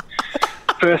you today.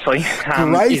 Firstly,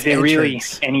 Great is there really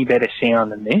entrance. any better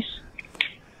sound than this?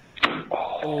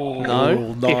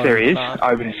 No. If there is,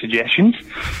 open to suggestions.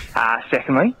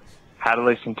 Secondly, had to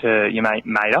listen to your mate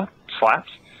Mater, Slaps.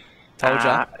 Told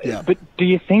ya. Yeah. But do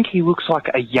you think he looks like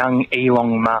a young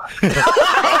Elon Musk?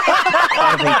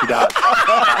 I don't think he does.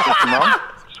 If I'm wrong.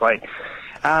 Sweet.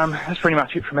 That's pretty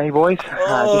much it for me, boys. Just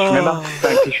remember,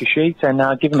 don't piss your sheets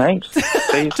and give them heaps.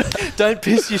 See you. Don't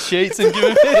piss your sheets and give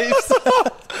him heaps.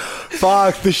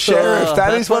 Fuck, the Sheriff.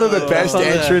 That is one of the best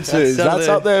entrances. That's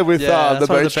up there with the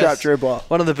bootstrap dribbler.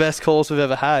 One of the best calls we've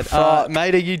ever had.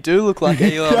 Matey, you do look like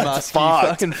Elon Musk, you fucked.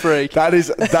 fucking freak.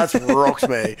 That's rocked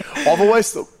me. I've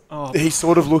always thought he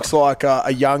sort of looks like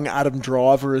a young Adam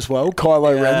Driver as well.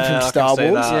 Kylo Ren I from can Star see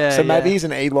Wars. that. Yeah, So maybe yeah. he's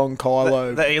an Elon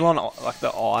Kylo. The Elon, like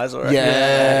the eyes, or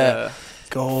Yeah.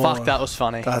 God. Fuck, that was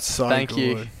funny. That's so Thank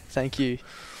you. good. Thank you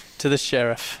to the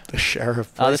Sheriff. The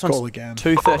Sheriff. This Please call one's again.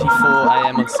 2:34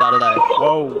 a.m. on Saturday.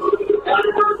 Whoa.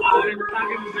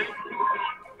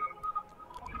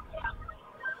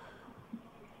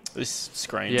 This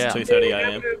screams Yeah. 2:30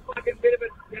 a.m.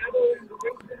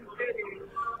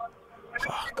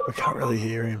 Fuck, we can't really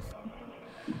hear him.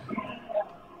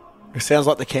 It sounds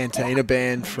like the Cantina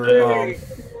band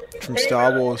from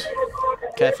Star Wars.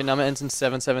 Okay, if your number ends in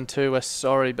 772, we're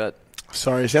sorry, but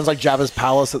Sorry, it sounds like Jabba's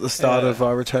palace at the start Yeah. of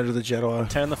Return of the Jedi.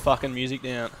 Turn the fucking music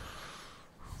down.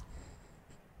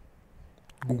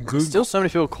 still so many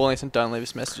people calling us and don't leave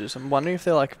us messages. I'm wondering if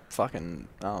they're like fucking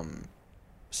scam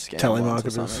Telemarketers. ones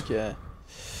or something. Yeah.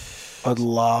 I'd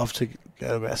love to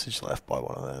get a message left by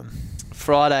one of them.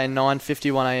 Friday,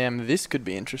 9:51 a.m. This could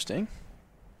be interesting.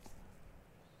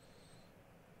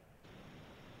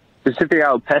 Pacific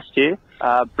Old Pest here.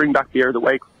 Bring back beer of the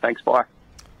week. Thanks, bye.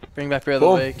 Bring back beer of the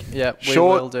Cool. week. Yeah, we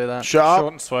Short, will do that. sharp.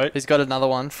 Short and sweet. He's got another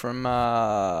one from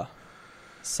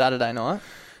Saturday night.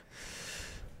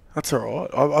 That's all right.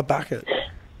 I back it.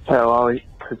 How are we?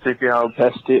 Pacific Old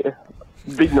Pest here.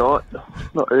 Big night.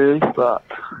 Not early, but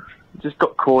just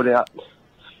got caught out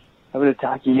having a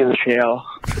tacky in the shower.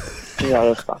 I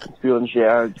was fucking spewing in the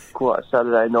shower. It's quite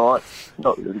Saturday night.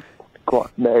 Not really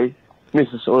quite me.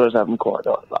 Mrs. Saunders having quite a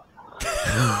night, but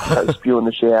I had a spew in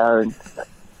the shower, and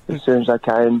as soon as I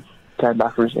came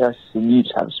back from the shower, she said, "You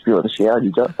just have a spew in the shower,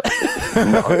 did you?"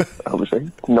 No, obviously.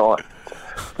 Night.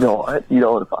 You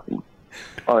don't want to fucking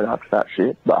own up to that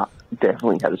shit, but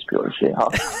definitely had a spew in the shower.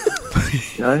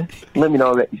 You know? Let me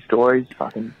know about your stories.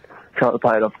 Fucking trying to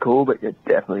play it off cool, but you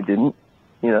definitely didn't.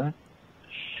 You know?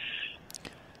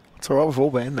 It's all right. We've all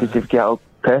been there. Pacific Old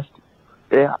Pest.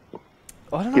 Yeah.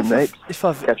 I don't Give know mates. if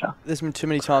I've. Catch up. There's been too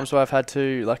many times where I've had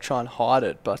to like try and hide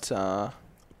it, but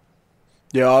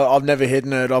Yeah, I've never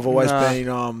hidden it. I've always Nah.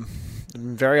 been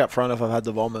very upfront if I've had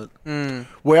to vomit. mm,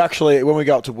 We actually, when we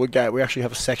go up to Woodgate, we actually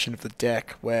have a section of the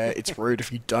deck where it's rude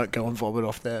if you don't go and vomit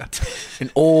off there. And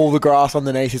all the grass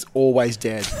underneath is always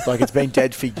dead. Like it's been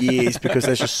dead for years because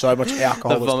there's just so much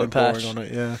alcohol The that's been vomit patch. pouring on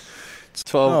it. Yeah.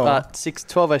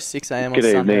 12:06 a.m. on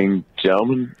Good Sunday. evening,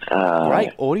 gentlemen.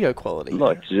 Great audio quality. I'd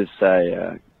like to just say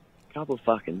a couple of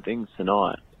fucking things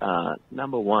tonight.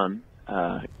 Number one,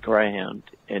 Greyhound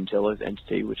Angelo's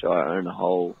entity, which I own a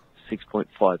whole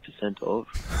 6.5% of.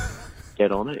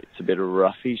 Get on it. It's a bit of a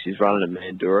roughie. She's running a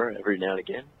Mandura every now and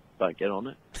again, but get on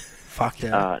it. Fuck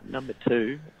yeah. Number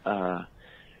two,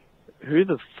 who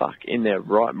the fuck in their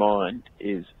right mind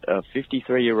is a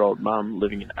 53-year-old mum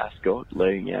living in Ascot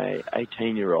letting a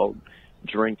 18-year-old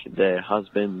drink their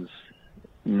husband's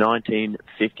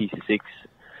 1956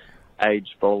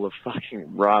 aged bowl of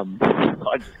fucking rum?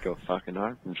 I just got fucking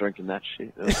home from drinking that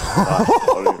shit. It was I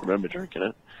don't even remember drinking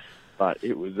it, but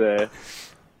it was there.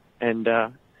 And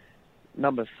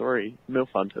number three, Milf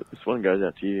Hunter, this one goes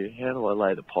out to you. How do I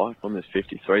lay the pipe on this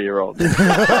 53-year-old?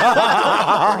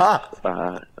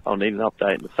 I'll need an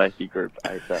update in the safety group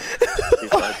ASAP.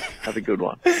 Have a good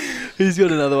one. He's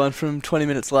got another one from 20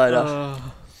 minutes later.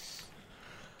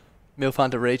 Milf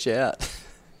Hunter, reach out.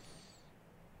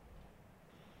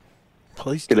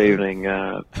 Please. Good evening,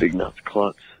 Big Nuts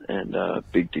Klutz and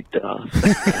Big Dick Das.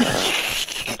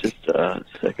 Just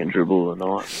second dribble of the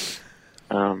night.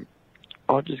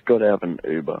 I just got out of an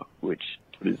Uber, which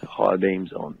put his high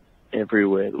beams on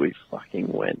everywhere that we fucking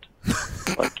went.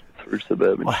 Like through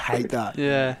suburban. I hate that.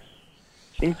 Yeah.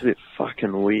 seems a bit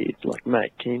fucking weird. Like,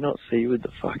 mate, can you not see with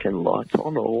the fucking lights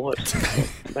on or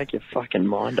what? Make your fucking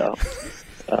mind up.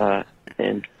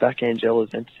 And backhand gel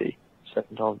is empty.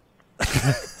 Second time.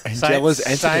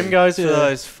 Same goes for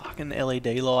those fucking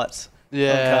LED lights.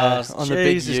 Yeah, on cars. on the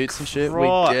big Jesus utes and shit.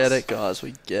 Christ. We get it, guys.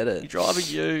 We get it. You drive a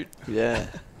ute. Yeah.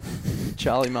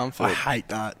 Charlie Mumford. I hate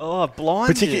that. Oh, it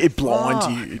blinds Particularly, you. it blinds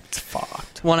Fuck. you. It's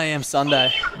fucked. 1 a.m.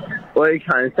 Sunday. Well, you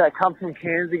can't. It's that come from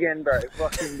Cairns again, bro.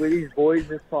 Fucking with his boys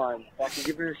this time. Fucking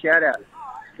give him a shout out.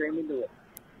 Stream into it.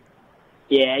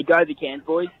 Yeah, go the Cairns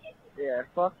boys. Yeah,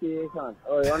 fuck yeah, cunt.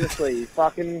 Oh, honestly,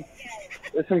 fucking,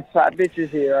 there's some fat bitches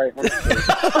here, honestly.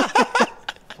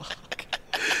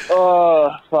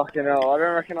 Oh, fucking hell. I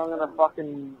don't reckon I'm gonna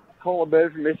fucking call a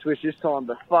bird from Ipswich this time,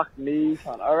 but fuck me,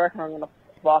 cunt. I reckon I'm gonna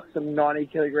fuck some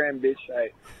 90-kilogram bitch,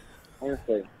 hey.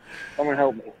 Honestly. Someone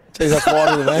help me. Jeez, that's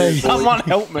wider than me. Someone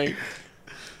help me.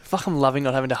 Fuck, I'm loving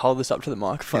not having to hold this up to the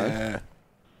microphone. Yeah.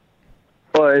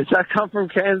 Boys, that come from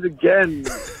Cairns again.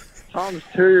 Times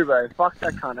 2, bro. Fuck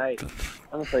that cunt, hey.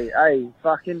 Honestly, hey,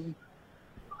 fucking...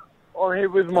 I'm here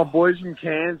with my boys from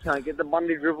Cairns, can't get the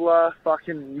Bundy Dribbler,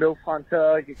 fucking Milf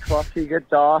Hunter, get Clutchy, get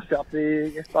Darth up there,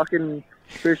 get fucking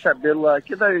Bootstrap Diddler.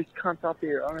 Get those cunts up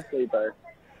here, honestly, bro.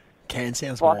 Can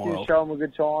sounds Fucking wild. show them a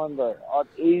good time, bro. I'd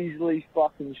easily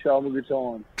fucking show them a good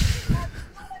time.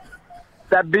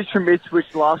 That bitch from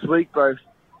Ipswich last week, bro.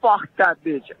 Fuck that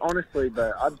bitch, honestly,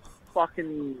 bro. I'd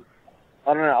fucking...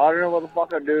 I don't know what the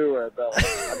fuck I'd do to her, but like,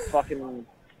 I'd fucking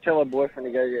tell her boyfriend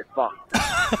to go get fucked.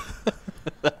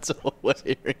 That's all we're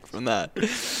hearing from that.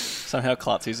 Somehow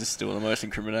Clutzy's is still the most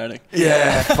incriminating.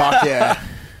 Yeah, fuck yeah.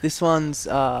 This one's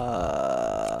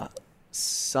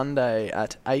Sunday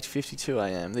at 8:52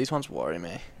 a.m. These ones worry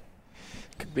me.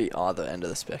 Could be either end of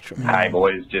the spectrum. Hey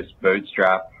boys, just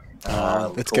Bootstrap.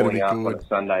 It's gonna be calling up good. on a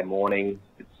Sunday morning.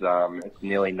 It's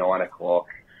nearly 9 o'clock.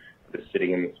 Just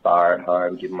sitting in the spa at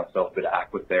home, giving myself a bit of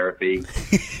aquatherapy.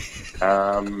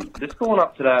 Just calling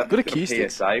up today. Good I've got a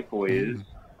acoustics. PSA for you.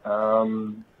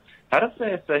 Had a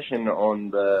fair session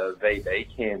on the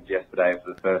VB cans yesterday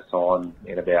for the first time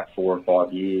in about 4 or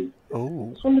 5 years.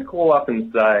 Oh. Just wanted to call up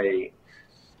and say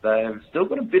they've still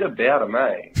got a bit about them,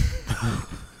 eh?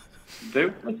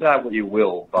 Do with that what you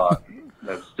will, but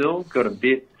they've still got a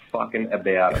bit fucking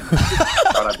about them.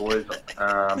 Righto, boys.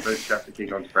 Bootstrap to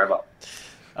keep on forever.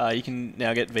 You can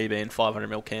now get VB in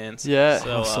 500ml cans. Yeah.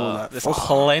 So I saw that. there's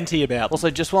plenty about them.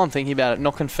 Also, just while I'm thinking about it,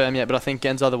 not confirmed yet, but I think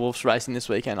Genzo the Wolf's racing this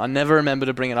weekend. I never remember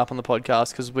to bring it up on the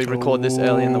podcast because we record this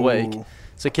early in the week.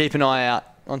 So keep an eye out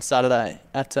on Saturday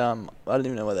at, I don't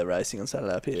even know where they're racing on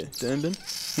Saturday up here.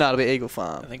 Doomben? No, it'll be Eagle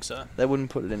Farm. I think so. They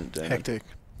wouldn't put it in at Doomben. Hectic.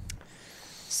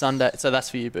 Sunday, so that's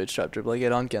for you, Bootstrap Dribbler.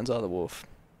 Get on Genzo the Wolf.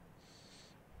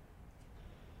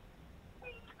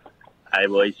 Hey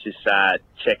boys, just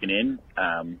checking in.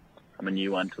 I'm a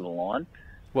new one to the line.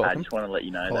 I just want to let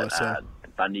you know Hello, that sir.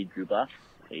 Bundy Dribbler,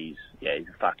 he's a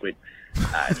fuckwit. He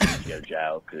needs to go to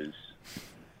jail because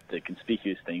the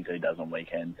conspicuous things that he does on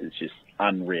weekends is just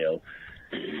unreal.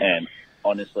 And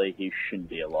honestly, he shouldn't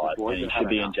be alive, and he should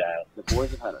be in jail. The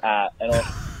boys have had it. And also,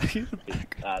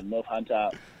 Milf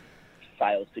Hunter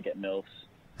fails to get MILFs.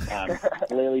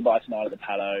 Clearly by tonight at the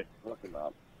paddo,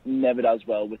 never does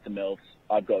well with the MILFs.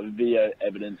 I've got video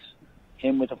evidence.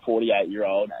 Him with a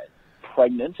 48-year-old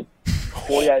pregnant,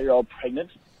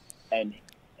 and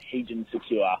he didn't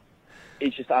secure.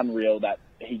 It's just unreal that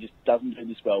he just doesn't do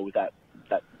this well with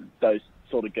those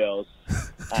sort of girls.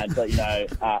 And but I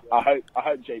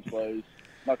hope Jeeps lose.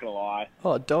 Not gonna lie.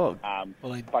 Oh, dog.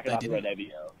 Fucking up Red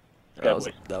Heavy. That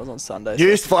was on Sunday.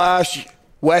 Newsflash,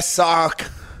 West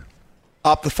suck.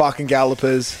 Up the fucking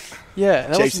Gallopers. Yeah,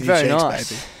 that Jeeps was in very your cheeks, nice.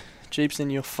 baby. Jeeps in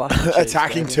your fucking cheeks,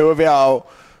 Attacking baby. two of our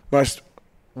most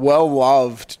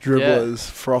well-loved dribblers,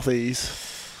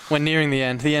 frothies. We're nearing the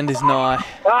end. The end is nigh.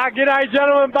 G'day,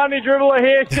 gentlemen. Bundy Dribbler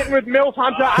here, sitting with Milf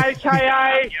Hunter,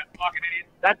 a.k.a.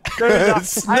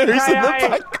 That's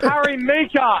a.k.a. Harry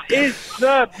Meeker is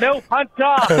the Milf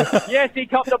Hunter. Yes, he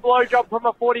copped a blowjob from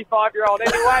a 45-year-old.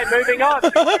 Anyway, moving on.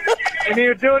 And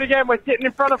he'll do it again. We're sitting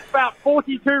in front of about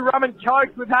 42 rum and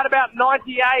cokes. We've had about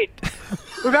 98.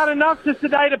 We've had enough to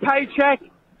sedate a paycheck.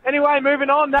 Anyway,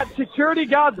 moving on. That security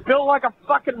guard's built like a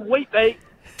fucking wheat beak.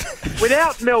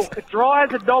 Without milk, dry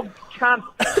as a dog cunt.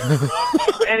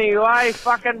 Anyway,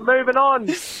 fucking moving on.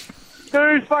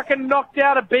 Dude fucking knocked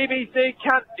out a BBC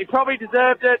cunt. He probably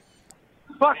deserved it.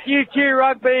 Fuck UQ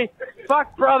rugby.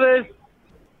 Fuck brothers.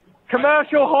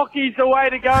 Commercial hockey's the way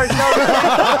to go.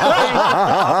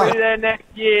 I'll be there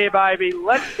next year, baby.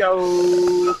 Let's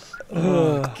go.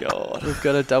 Oh, God. We've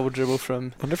got a double dribble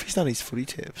from... I wonder if he's done his footy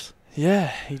tips.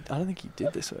 Yeah, I don't think he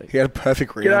did this week. He had a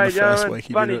perfect rebound G'day, the first gentlemen. week.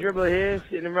 He Bunny did it. Dribbler here,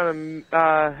 sitting in front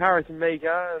of Harris and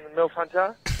Mika and the MILF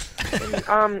Hunter.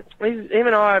 Him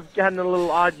and I have had a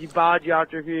little argy-bargy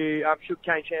after a few shook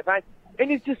cane champagne,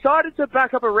 and he's decided to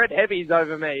back up a Red Heavies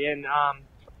over me, and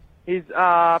he's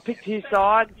picked his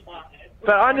side.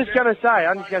 But I'm just going to say,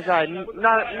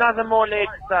 nothing more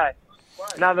needs to say.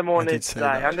 Nothing more needs to say.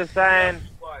 I'm just saying,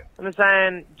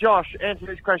 Josh, answer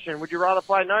this question. Would you rather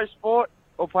play no sport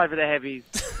or play for the Heavies?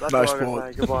 That's No all I'm gonna sport.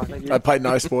 say. Goodbye. Thank you. I'd play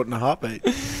no sport in a heartbeat.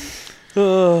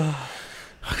 I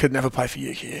could never play for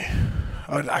UQ.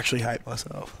 I'd actually hate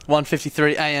myself.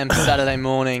 1:53 a.m. Saturday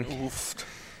morning.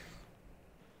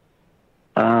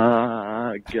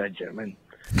 Good gentlemen.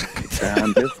 It's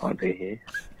Bill Hunter here.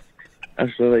 I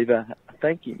just want to leave a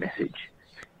thank you message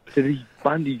to the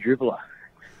Bundy dribbler.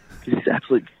 This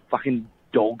absolute fucking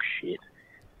dog shit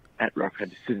at rock,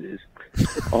 paper, scissors.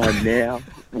 I'm now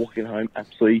walking home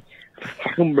absolutely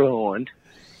fucking blind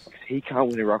because he can't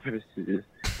win a rock, paper, scissors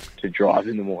to drive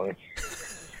in the morning.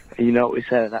 And you know what we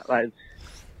say to that, lads?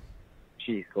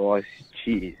 Cheers, guys.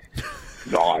 Cheers.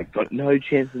 No, I've got no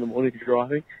chance in the morning of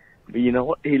driving, but you know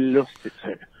what? He lost it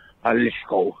to let's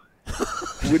go.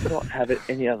 Would not have it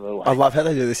any other way. I love how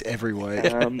they do this every week.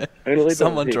 I'm gonna leave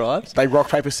Someone it drives. They rock,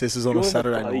 paper, scissors on a Join the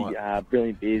Saturday bloody, night.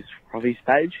 Brilliant Beers Robbie's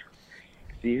page.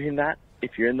 So you're in that.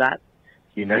 If you're in that,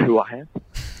 you know who I am.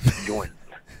 Join.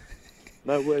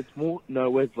 No words more,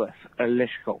 no words less.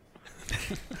 Let's go.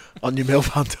 On your MILF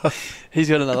Hunter. He's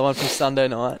got another one from Sunday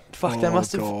night. Fuck, they Oh,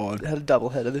 must have God. had a double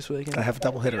header this weekend. They have a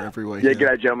double header every week. Yeah,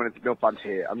 g'day gentlemen, it's Bill Punt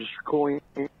here. I'm just calling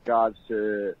in regards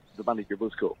to the Bundy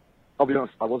Dribblers call. I'll be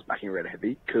honest, I was backing Red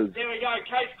Heavy because There we go,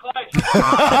 case closed.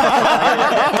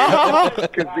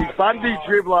 the Bundy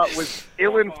Dribbler was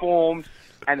ill-informed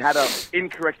and had an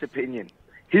incorrect opinion.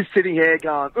 He's sitting here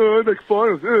going, I make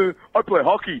finals, I play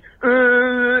hockey.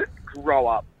 Grow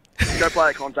up. Go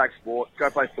play a contact sport. Go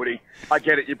play footy. I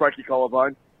get it, you broke your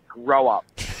collarbone. Grow up.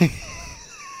 How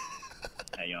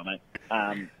you on, mate?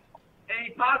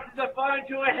 He passes the phone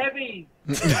to a Heavy.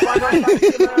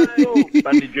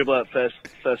 Bundy dribbler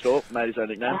first off, made his own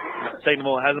nickname. Second of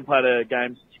all, hasn't played a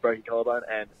game since he broke his collarbone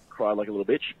and cried like a little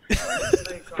bitch.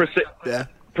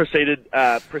 Proceeded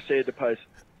to post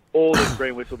all the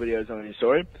green whistle videos on his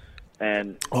story,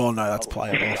 and Oh no, that's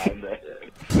play it off.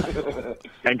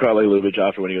 and cried like a little bitch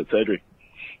after when he got surgery.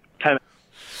 Came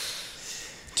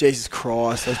Jesus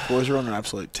Christ, those boys are on an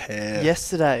absolute tear.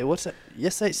 Yesterday, what's it?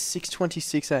 Yesterday,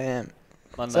 6:26 a.m.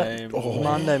 Monday morning.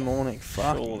 Monday morning.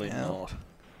 Fuck. Surely not.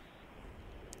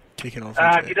 Kicking off.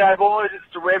 G'day boys, it's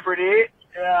the Reverend here.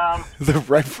 The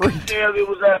referee. Yeah, it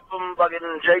was at from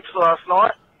fucking Jeeps last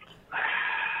night.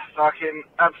 Fucking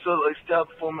absolutely stellar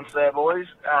performance there, boys.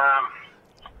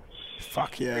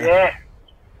 Fuck yeah. Yeah,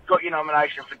 got your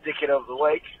nomination for Dickhead of the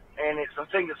Week, and I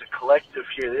think it's a collective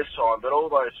here this time, but all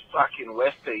those fucking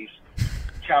Westies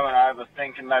coming over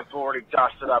thinking they've already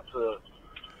dusted up the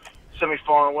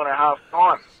semi-final win at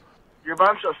half-time. You're a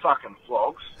bunch of fucking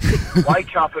flogs.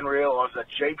 Wake up and realise that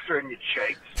Jeeps are in your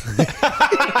cheeks.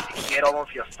 Get on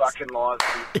with your fucking lives,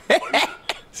 you losers.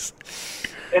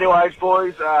 Anyways,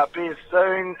 boys, be as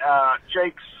soon.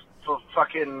 Jeeps for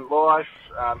fucking life.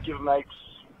 Give them apes.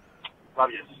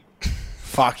 Love yous.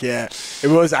 Fuck yeah. It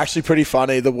was actually pretty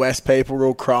funny. The West people were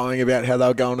all crying about how they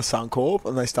were going to Suncorp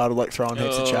and they started like throwing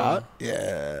heaps of chat.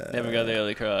 Yeah. Never go the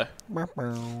early cry.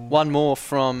 One more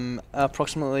from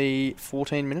approximately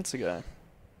 14 minutes ago.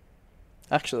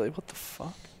 Actually, what the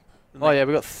fuck? Oh yeah,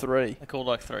 we got 3. They called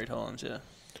like 3 times, yeah.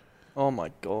 Oh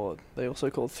my god. They also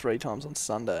called 3 times on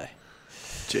Sunday.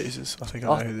 Jesus, I think I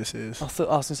know who this is. I thought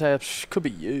I was going to say it could be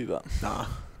you, but... Nah.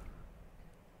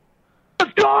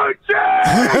 Let's go, Jeeps!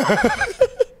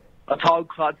 I told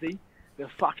Cludsy the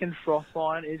fucking frost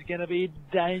line is going to be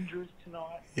dangerous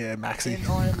tonight. Yeah, Maxi. And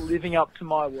I am living up to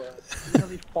my word. It's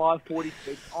only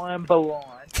 5:46. I am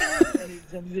blind. And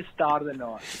it's only the start of the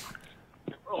night.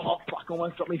 Oh, fuck, I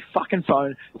almost got my fucking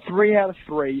phone. 3 out of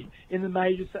 3 in the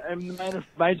major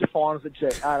finals at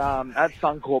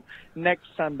Suncorp next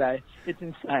Sunday. It's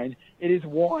insane. It is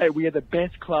why we are the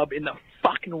best club in the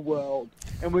fucking world.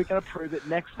 And we're going to prove it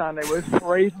next Sunday. We're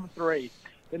 3 from 3.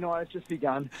 The night has just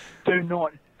begun. Do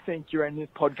not think you're ending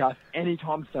this podcast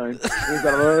anytime soon. We've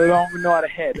got a long night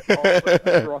ahead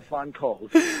of Ross Fun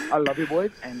calls. I love you,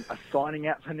 boys, and I'm signing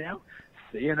out for now.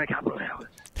 See you in a couple of hours.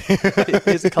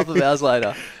 Here's a couple of hours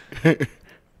later.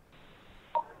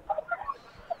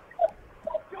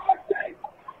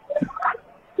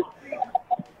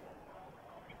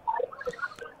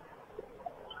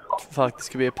 Fuck, this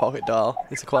could be a pocket dial.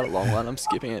 It's quite a long one. I'm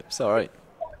skipping it. Sorry.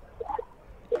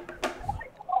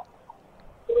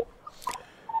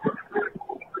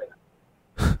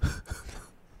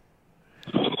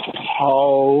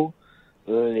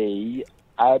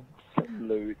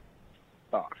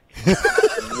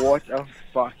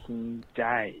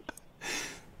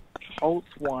 Colts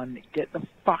won. Get the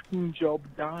fucking job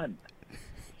done.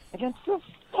 Against the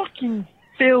fucking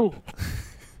Phil.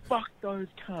 Fuck those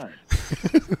cunts.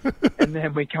 And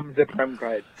then we come to the Prem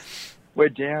grade. We're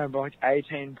down by like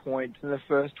 18 points in the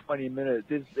first 20 minutes.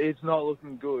 It's not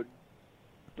looking good.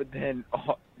 But then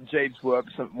Jeeps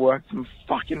worked some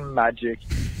fucking magic,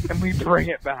 and we bring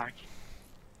it back.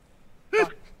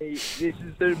 Fuck me, this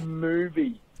is the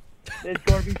movie. There's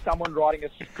got to be someone writing a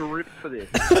script for this.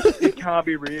 It can't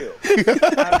be real.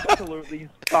 Absolutely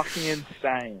fucking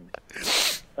insane.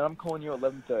 And I'm calling you at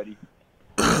 11:30.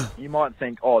 You might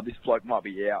think, oh, this bloke might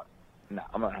be out. Nah,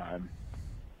 I'm at home.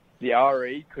 The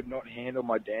RE could not handle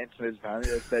my dance with his family.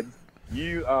 They said,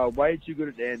 you are way too good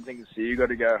at dancing, so you got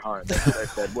to go home. That's what they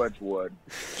said, word for word.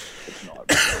 It's not.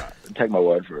 But, take my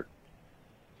word for it.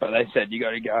 But they said, you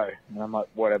got to go. And I'm like,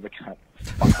 whatever, cunt.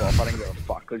 Fuck off. I don't give a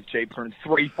fuck. Because Jeeps are in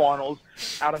 3 finals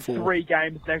out of 3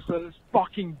 games next to this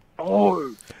fucking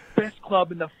best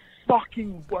club in the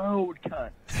fucking world,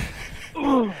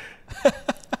 cunt.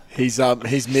 He's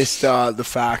missed the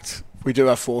fact we do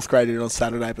have 4th graders on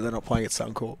Saturday, but they're not playing at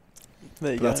Suncorp.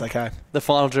 There you But go. that's okay. The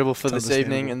final dribble for It's this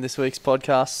evening and this week's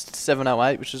podcast,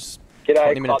 7:08, which is 20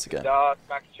 G'day, minutes Club ago. Stars,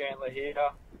 Max Chandler here.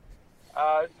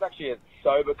 This is actually a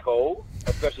sober call,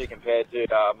 especially compared to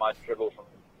my dribble from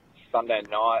Sunday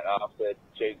night after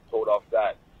Jeeves pulled off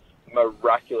that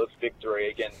miraculous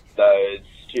victory against those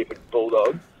stupid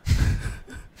Bulldogs.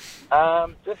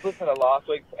 Just listened to last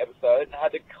week's episode and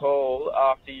had to call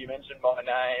after you mentioned my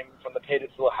name from the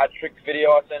Petersville hat-trick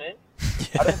video I sent in.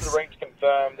 I just have to ring to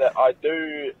confirm that I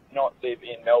do not live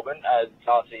in Melbourne, as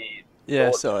Darcy Yeah,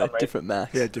 thought for sorry, some reason. different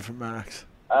Max. Yeah, different Max.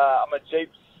 I'm a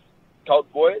Jeeps Colts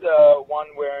boy, the one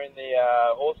wearing the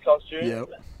horse costume Yep.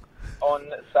 on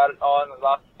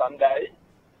last Sunday.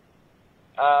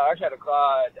 I actually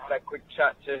had a quick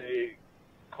chat to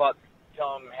Klutz,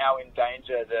 tell him how in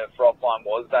danger the froth line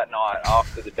was that night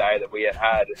after the day that we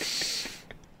had.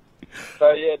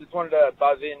 So yeah, just wanted to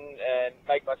buzz in and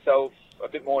make myself a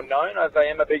bit more known, as I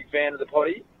am a big fan of the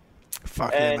potty.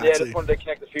 And yeah, just wanted to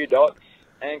connect a few dots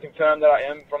and confirm that I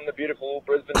am from the beautiful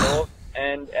Brisbane North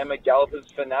and am a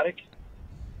Gallopers fanatic.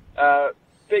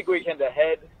 Big weekend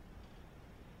ahead.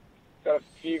 Got a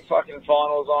few fucking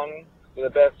finals on for the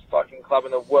best fucking club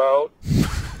in the world.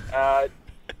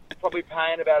 Probably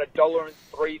paying about $1.03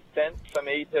 for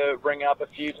me to ring up a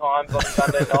few times on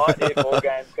Sunday night if all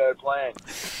games go to plan.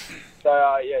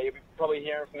 So yeah, you'll be probably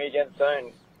hearing from me again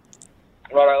soon.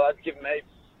 Righto, lads, give me.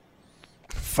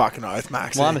 Fucking oath,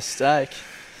 Max. My mistake.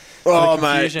 Oh, The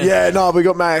mate. confusion. Yeah, no, we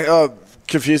got Max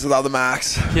confused with other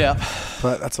Max. Yeah.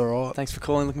 But that's all right. Thanks for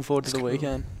calling. Looking forward to the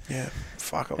weekend. Yeah,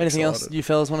 fuck, I'm Anything else excited. you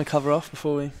fellas want to cover off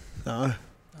before we... No.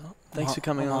 Thanks for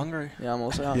coming I'm on. hungry. Yeah, I'm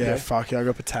also hungry. Yeah, fuck yeah, I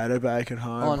got potato bake at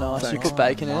home. Oh, nice. You Thanks put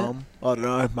bacon in it? Mum. I don't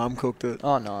know. Mum cooked it.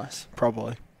 Oh, nice.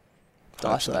 Probably.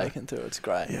 Diced Hope so. bacon too. It's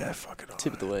great. Yeah, fucking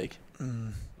Tip of the week.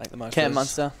 Make the most Cam of those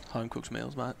Munster. home-cooked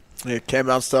meals, mate. Yeah, Cam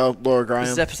Munster, Laura Graham.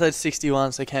 This is episode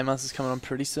 61, so Cam Munster's coming on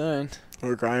pretty soon.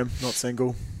 Laura Graham, not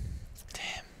single.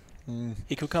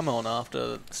 He could come on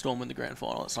after Storm win the grand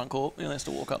final at Suncorp. He only has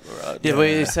to walk up the road. Yeah,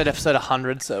 we said episode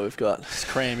 100, so we've got... Just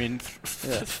cram in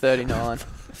 39.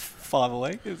 5 a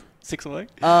week? 6 a week?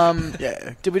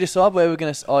 Yeah. Did we decide where we're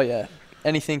going to... Oh, yeah.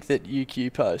 Anything that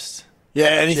UQ posts. Yeah,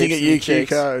 anything Cheeks at and UQ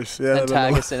cheeks. posts. Yeah, And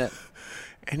tag us in it.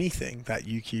 Anything that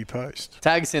UQ post.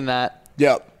 Tag us in that.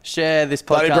 Yep. Share this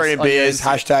Bloody podcast brilliant on your beers,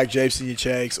 Insta- hashtag Jeeps in your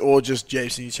cheeks, or just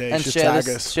Jeeps in your cheeks. and Just share tag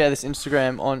this, us. share this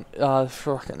Instagram on...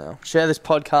 fucking hell. Share this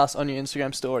podcast on your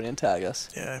Instagram story and tag us.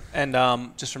 Yeah. And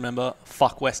just remember,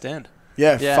 fuck West End.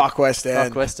 Yeah, fuck West End.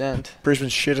 Fuck West End.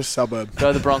 Brisbane's shittest suburb.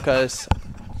 Go the Broncos.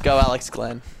 Go Alex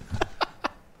Glenn.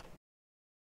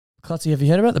 Clutzy, have you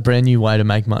heard about the brand new way to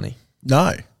make money?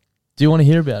 No. Do you want to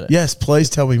hear about it? Yes, please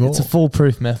tell me more. It's a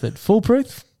foolproof method.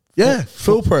 Foolproof? Yeah,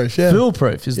 foolproof, yeah.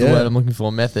 Foolproof is the Yeah. word I'm looking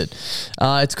for, method.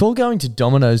 It's called going to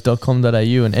dominoes.com.au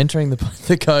and entering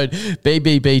the code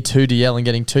BBB2DL and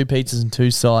getting 2 pizzas and 2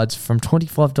 sides from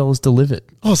 $25 delivered.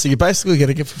 Oh, so you're basically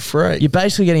getting it for free. You're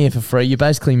basically getting it for free. You're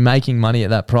basically making money at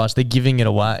that price. They're giving it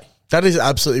away. That is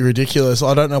absolutely ridiculous.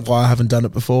 I don't know why I haven't done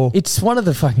it before. It's one of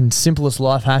the fucking simplest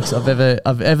life hacks I've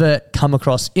ever come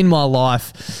across in my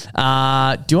life. Do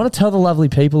you want to tell the lovely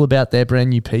people about their brand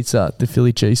new pizza, the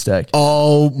Philly cheesesteak?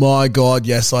 Oh my God,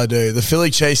 yes I do. The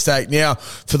Philly cheesesteak. Now,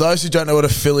 for those who don't know what a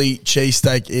Philly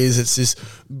cheesesteak is, it's this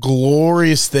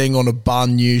glorious thing on a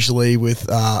bun usually with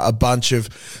a bunch of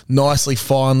nicely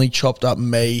finely chopped up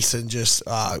meat and just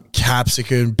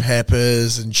capsicum,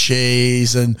 peppers and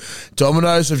cheese. And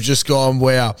Domino's have just gone,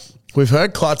 wow, We've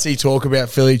heard Klutzy talk about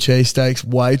Philly cheesesteaks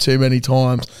way too many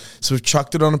times, so we've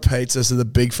chucked it on a pizza so the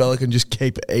big fella can just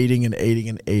keep eating and eating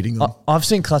and eating them. I've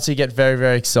seen Klutzy get very,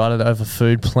 very excited over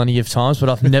food plenty of times, but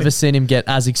I've never seen him get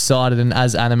as excited and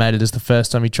as animated as the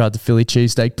first time he tried the Philly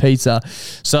cheesesteak pizza.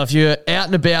 So if you're out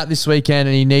and about this weekend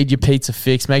and you need your pizza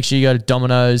fix, make sure you go to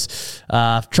Domino's.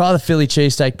 Try the Philly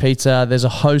cheesesteak pizza. There's a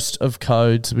host of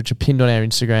codes which are pinned on our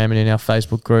Instagram and in our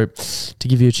Facebook group to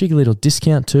give you a cheeky little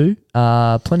discount too.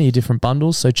 Plenty of different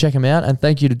bundles, so check them out. And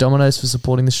thank you to Domino's for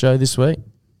supporting the show this week.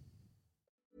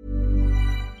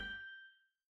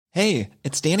 Hey,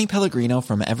 it's Danny Pellegrino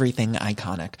from Everything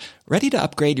Iconic. Ready to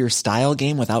upgrade your style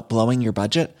game without blowing your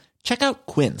budget? Check out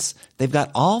Quince. They've got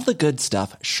all the good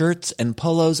stuff, shirts and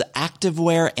polos,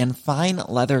 activewear, and fine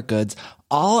leather goods,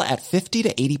 all at 50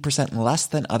 to 80% less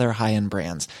than other high-end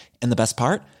brands. And the best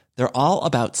part? They're all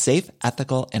about safe,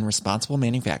 ethical, and responsible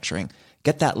manufacturing.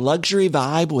 Get that luxury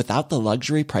vibe without the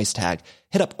luxury price tag.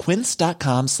 Hit up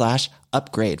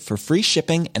quince.com/upgrade for free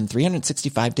shipping and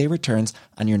 365-day returns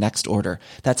on your next order.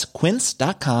 That's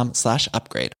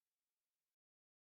quince.com/upgrade.